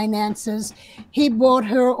have finances, he bought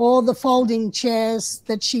her all the folding chairs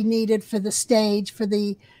that she needed for the stage, for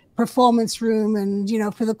the performance room and,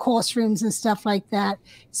 for the course rooms and stuff like that.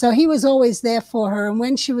 So he was always there for her. And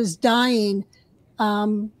when she was dying,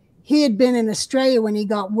 he had been in Australia when he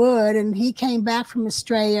got word, and he came back from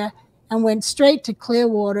Australia and went straight to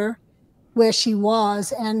Clearwater where she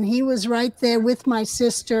was. And he was right there with my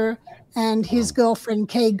sister and his girlfriend,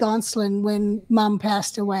 Kay Gonslin, when Mom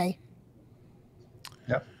passed away.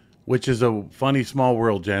 Yep. Which is a funny small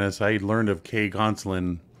world, Janis. I learned of Kay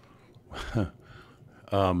Gonslin.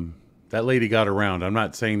 That lady got around. I'm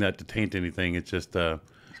not saying that to taint anything. It's just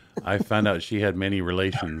I found out she had many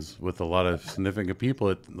relations with a lot of significant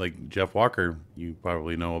people, like Jeff Walker, you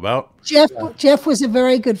probably know about. Jeff was a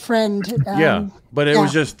very good friend. But it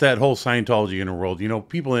was just that whole Scientology inner world.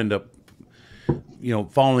 People end up,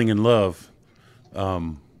 falling in love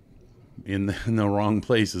in the wrong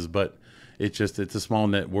places. But it's a small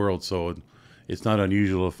net world, so it's not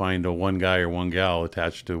unusual to find one guy or one gal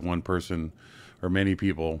attached to one person or many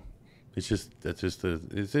people.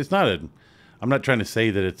 I'm not trying to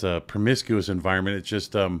say that it's a promiscuous environment. It's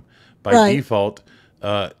just by default,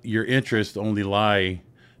 your interests only lie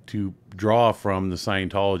to draw from the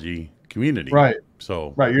Scientology community. Right.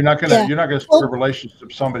 So you're not gonna start a relationship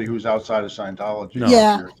with somebody who's outside of Scientology. No.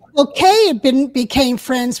 Yeah. Well, Kay became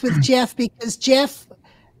friends with Jeff because Jeff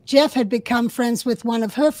had become friends with one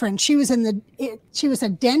of her friends. She was a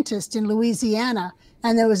dentist in Louisiana,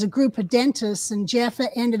 and there was a group of dentists, and Jeff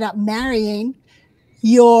ended up marrying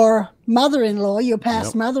your mother-in-law, your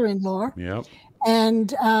past mother-in-law. Yep. And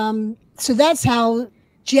so that's how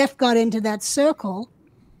Jeff got into that circle.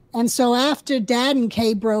 And so after Dad and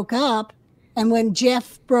Kay broke up, and when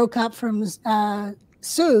Jeff broke up from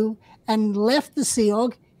Sue and left the Sea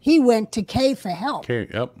Org, he went to Kay for help. Kay,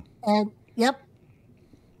 yep.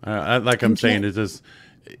 And like I'm saying, it's just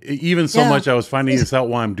even so much I was finding this out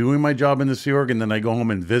while I'm doing my job in the Sea Org, and then I go home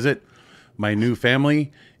and visit my new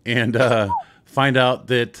family and find out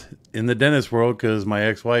that in the dentist world, because my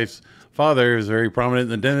ex-wife's father is very prominent in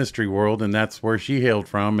the dentistry world, and that's where she hailed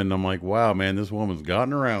from. And I'm like, wow, man, this woman's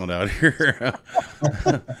gotten around out here.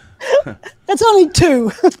 That's only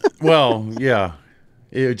two. Well, yeah,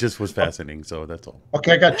 it just was fascinating. So that's all.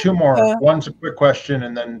 Okay, I got two more. One's a quick question,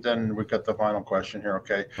 and then we got the final question here.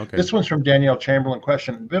 Okay. This one's from Danielle Chamberlain.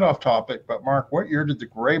 Question, a bit off topic, but Mark, what year did the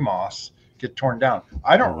gray moss get torn down?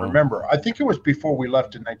 I don't remember. I think it was before we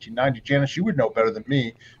left in 1990. Janice, you would know better than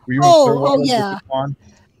me. Were you in Clearwater? Oh, yeah.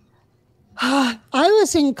 I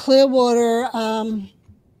was in Clearwater.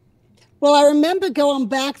 Well, I remember going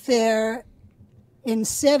back there in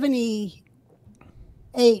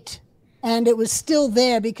 78, and it was still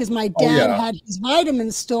there because my dad had his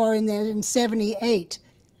vitamin store in there in 78.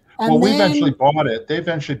 And well, we eventually bought it. They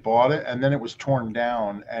eventually bought it, and then it was torn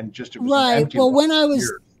down, and just it was an empty well, when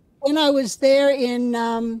I was there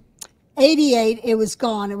in 88, it was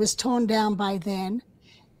gone. It was torn down by then.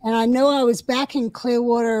 And I know I was back in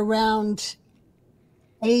Clearwater around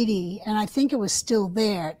 80, and I think it was still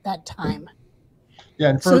there at that time. Yeah,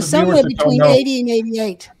 and so somewhere between 80 and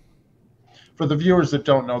 88. For the viewers that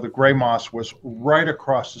don't know, the Gray Moss was right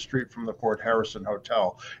across the street from the Fort Harrison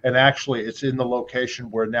Hotel. And actually, it's in the location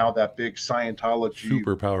where now that big Scientology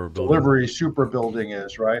delivery super building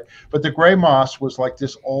is, right? But the Gray Moss was like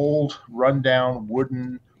this old, rundown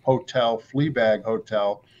wooden hotel, flea bag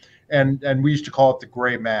hotel. And we used to call it the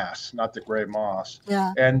Gray Mass, not the Gray Moss.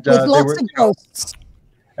 Yeah. And with lots of ghosts.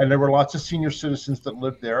 And there were lots of senior citizens that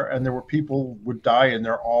lived there, and there were people would die in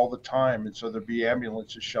there all the time. And so there'd be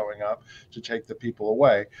ambulances showing up to take the people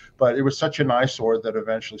away. But it was such an eyesore that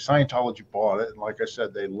eventually Scientology bought it. And like I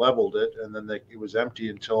said, they leveled it, and then it was empty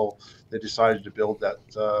until they decided to build that,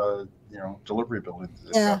 delivery building.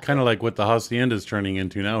 Yeah. Kind of like what the Hacienda is turning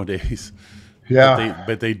into nowadays. Yeah.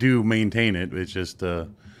 But they do maintain it. It's just the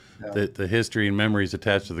history and memories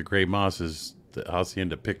attached to the Gray Moss is the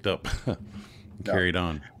Hacienda picked up and carried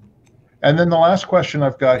on. And then the last question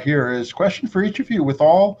I've got here is question for each of you. With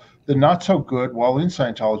all the not so good while in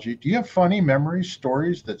Scientology, do you have funny memories,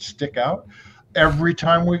 stories that stick out? Every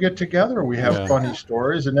time we get together, we have funny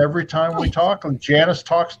stories. And every time we talk, and Janis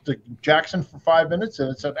talks to Jackson for 5 minutes,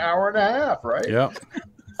 and it's an hour and a half, right? Yeah.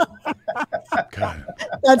 God.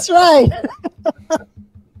 That's right.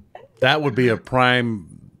 That would be a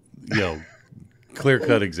prime,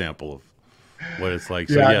 clear-cut example of what it's like.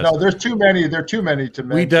 So, no, there's too many. There are too many to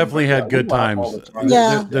mention. We definitely had good times.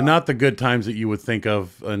 Yeah. They're not the good times that you would think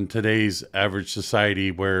of in today's average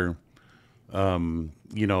society where,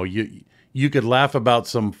 you could laugh about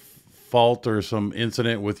some fault or some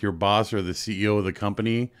incident with your boss or the CEO of the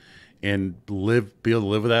company and be able to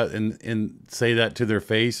live with that and say that to their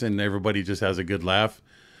face, and everybody just has a good laugh.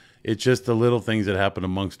 It's just the little things that happen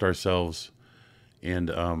amongst ourselves. And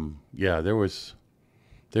there was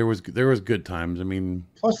good times. I mean,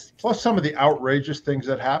 plus some of the outrageous things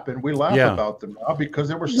that happened, we laugh about them now because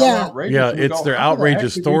they were so outrageous. Yeah, it's their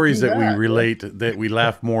outrageous stories that we relate, that we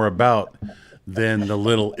laugh more about than the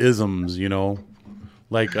little isms,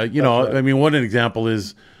 Like, I mean, one example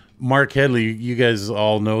is Mark Headley. You guys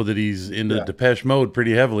all know that he's into Depeche Mode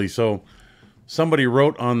pretty heavily. So somebody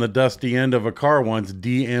wrote on the dusty end of a car once,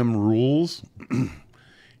 DM rules.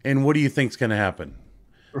 And what do you think's going to happen?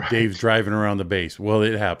 Right. Dave's driving around the base. Well,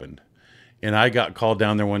 it happened. And I got called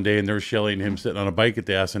down there one day, and they were shelling him sitting on a bike at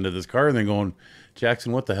the ass end of this car, and they're going,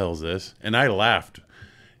 Jackson, what the hell is this? And I laughed.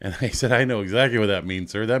 And I said, I know exactly what that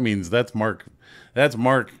means, sir. That means that's Mark. That's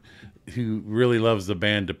Mark, who really loves the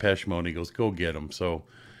band Depeche Mode. He goes, go get him. So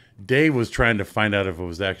Dave was trying to find out if it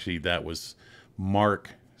was actually that was Mark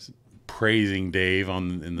praising Dave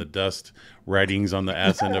in the dust writings on the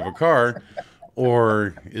ass end of a car.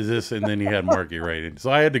 Or is this? And then he had Marky right. So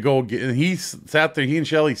I had to go get. And he and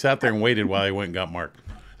Shelley sat there and waited while I went and got Mark.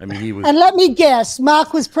 I mean, he was. And let me guess,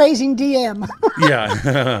 Mark was praising DM.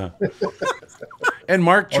 Yeah. And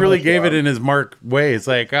Mark truly gave it in his Mark way. It's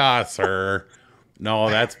like, sir, no,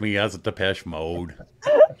 that's me. That's a Depeche Mode.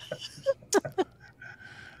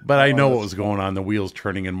 But I know what was going on. The wheels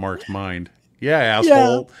turning in Mark's mind. Yeah,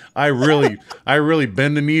 asshole. Yeah. I really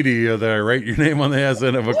bend the knee to you that I write your name on the ass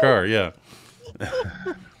end of a car. Yeah.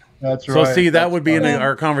 That's right. So see, that would be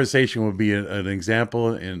our conversation would be an example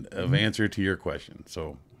of answer to your question.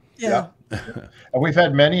 So and we've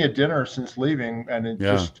had many a dinner since leaving, and it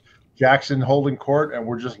just Jackson holding court, and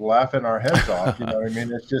we're just laughing our heads off. You know what I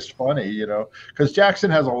mean? It's just funny, because Jackson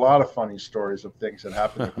has a lot of funny stories of things that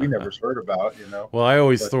happened that we never heard about. Well, I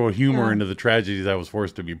always throw humor into the tragedies I was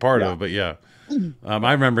forced to be part of, but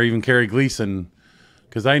I remember even Kerry Gleason.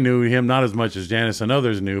 Because I knew him not as much as Janis and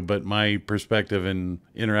others knew, but my perspective and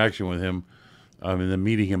interaction with him, And then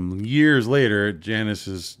meeting him years later at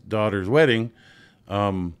Janis's daughter's wedding,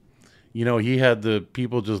 you know, he had the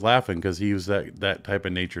people just laughing because he was that type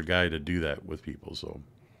of natured guy to do that with people. So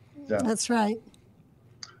Yeah. That's right.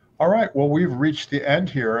 All right. Well, we've reached the end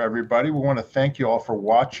here, everybody. We want to thank you all for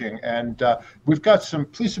watching. And we've got some,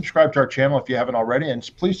 please subscribe to our channel if you haven't already. And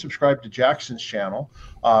please subscribe to Jackson's channel.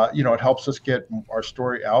 You know, it helps us get our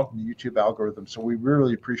story out in the YouTube algorithm. So we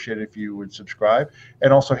really appreciate it if you would subscribe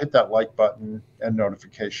and also hit that like button and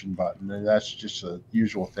notification button. And that's just a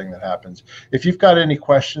usual thing that happens. If you've got any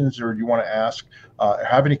questions or you want to ask,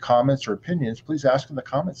 have any comments or opinions, please ask in the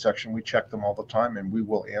comment section. We check them all the time and we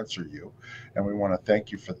will answer you. And we want to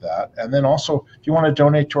thank you for that. And then also, if you want to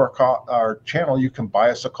donate to our channel, you can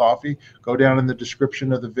buy us a coffee. Go down in the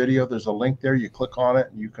description of the video. There's a link there. You click on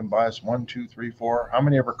it and you can buy us 1, 2, 3, 4, how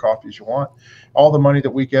many ever coffees you want. All the money that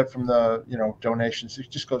we get from the, you know, donations, it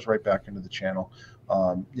just goes right back into the channel,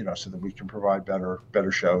 you know, so that we can provide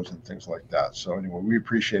better shows and things like that. So anyway, we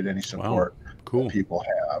appreciate any support that people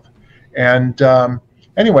have. And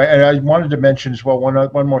anyway, and I wanted to mention as well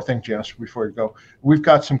one more thing, Janis, before you go. We've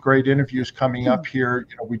got some great interviews coming up here.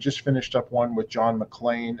 You know, we just finished up one with John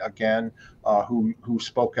McClain again, who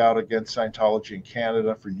spoke out against Scientology in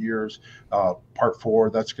Canada for years. Part 4,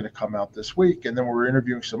 that's going to come out this week. And then we're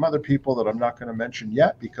interviewing some other people that I'm not going to mention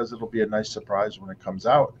yet because it'll be a nice surprise when it comes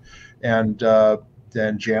out. And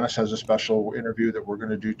then Janis has a special interview that we're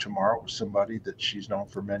going to do tomorrow with somebody that she's known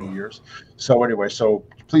for many years. So anyway, so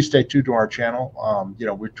please stay tuned to our channel. You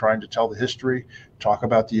know, we're trying to tell the history, talk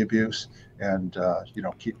about the abuse, and you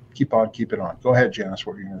know, keep on keeping on. Go ahead, Janis.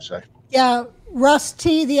 What were you going to say? Yeah, Russ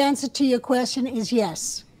T, the answer to your question is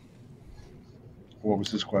yes. What was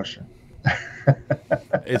his question?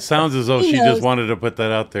 it sounds as though she just wanted to put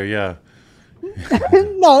that out there. Yeah.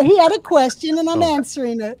 No, he had a question and I'm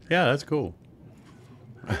answering it. Yeah, that's cool.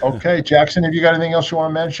 Okay, Jackson, have you got anything else you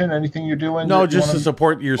want to mention? Anything you're doing? No, just to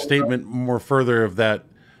support your statement more further of that.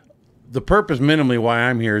 The purpose minimally why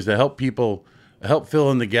I'm here is to help people, help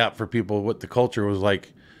fill in the gap for people what the culture was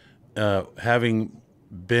like. Having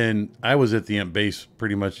been, I was at the Imp base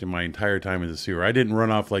pretty much in my entire time in the sewer. I didn't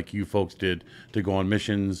run off like you folks did to go on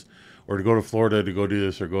missions or to go to Florida to go do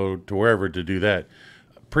this or go to wherever to do that.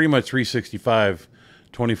 Pretty much 365,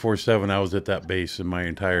 24/7, I was at that base in my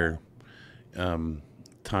entire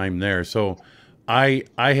time there. So I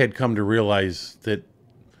had come to realize that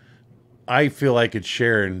I feel I could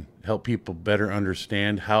share and help people better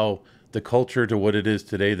understand how the culture to what it is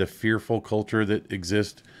today, the fearful culture that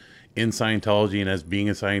exists in Scientology and as being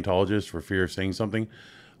a Scientologist for fear of saying something.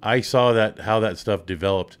 I saw that how that stuff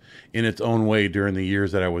developed in its own way during the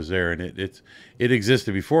years that I was there. And it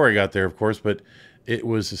existed before I got there, of course, but it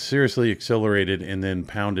was seriously accelerated and then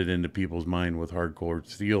pounded into people's mind with hardcore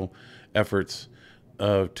steel efforts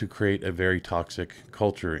to create a very toxic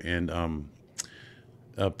culture. And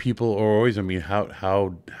people are always, I mean,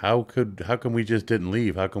 how come we just didn't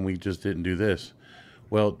leave? How come we just didn't do this?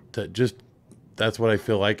 Well, that's what I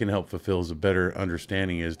feel I can help fulfill is a better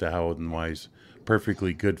understanding as to how and why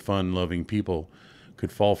perfectly good, fun, loving people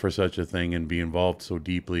could fall for such a thing and be involved so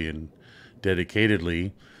deeply and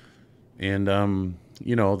dedicatedly. And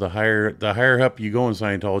you know, the higher up you go in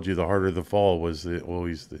Scientology, the harder the fall was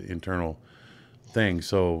always the internal thing.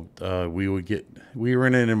 So we were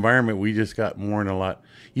in an environment we just got more in a lot.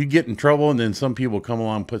 You'd get in trouble, and then some people come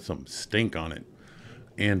along and put some stink on it,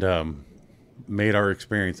 and made our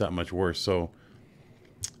experience that much worse. So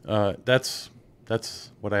that's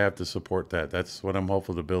what I have to support. That's what I'm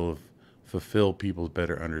hopeful to fulfill people's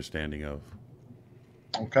better understanding of.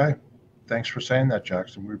 Okay. Thanks for saying that,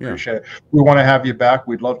 Jackson. We appreciate it. We want to have you back.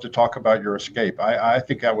 We'd love to talk about your escape. I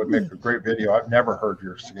think that would make a great video. I've never heard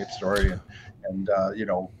your escape story, and you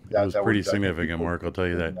know, it was pretty significant, Mark. I'll tell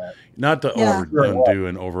you that. Not to undo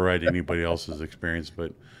and override anybody else's experience,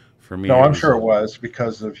 but for me, no, I'm sure it was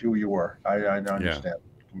because of who you were. I understand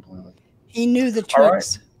completely. He knew the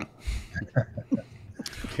tricks.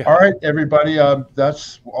 All right, everybody.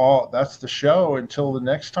 That's all. That's the show. Until the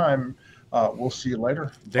next time. We'll see you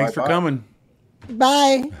later. Thanks for coming.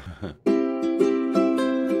 Bye.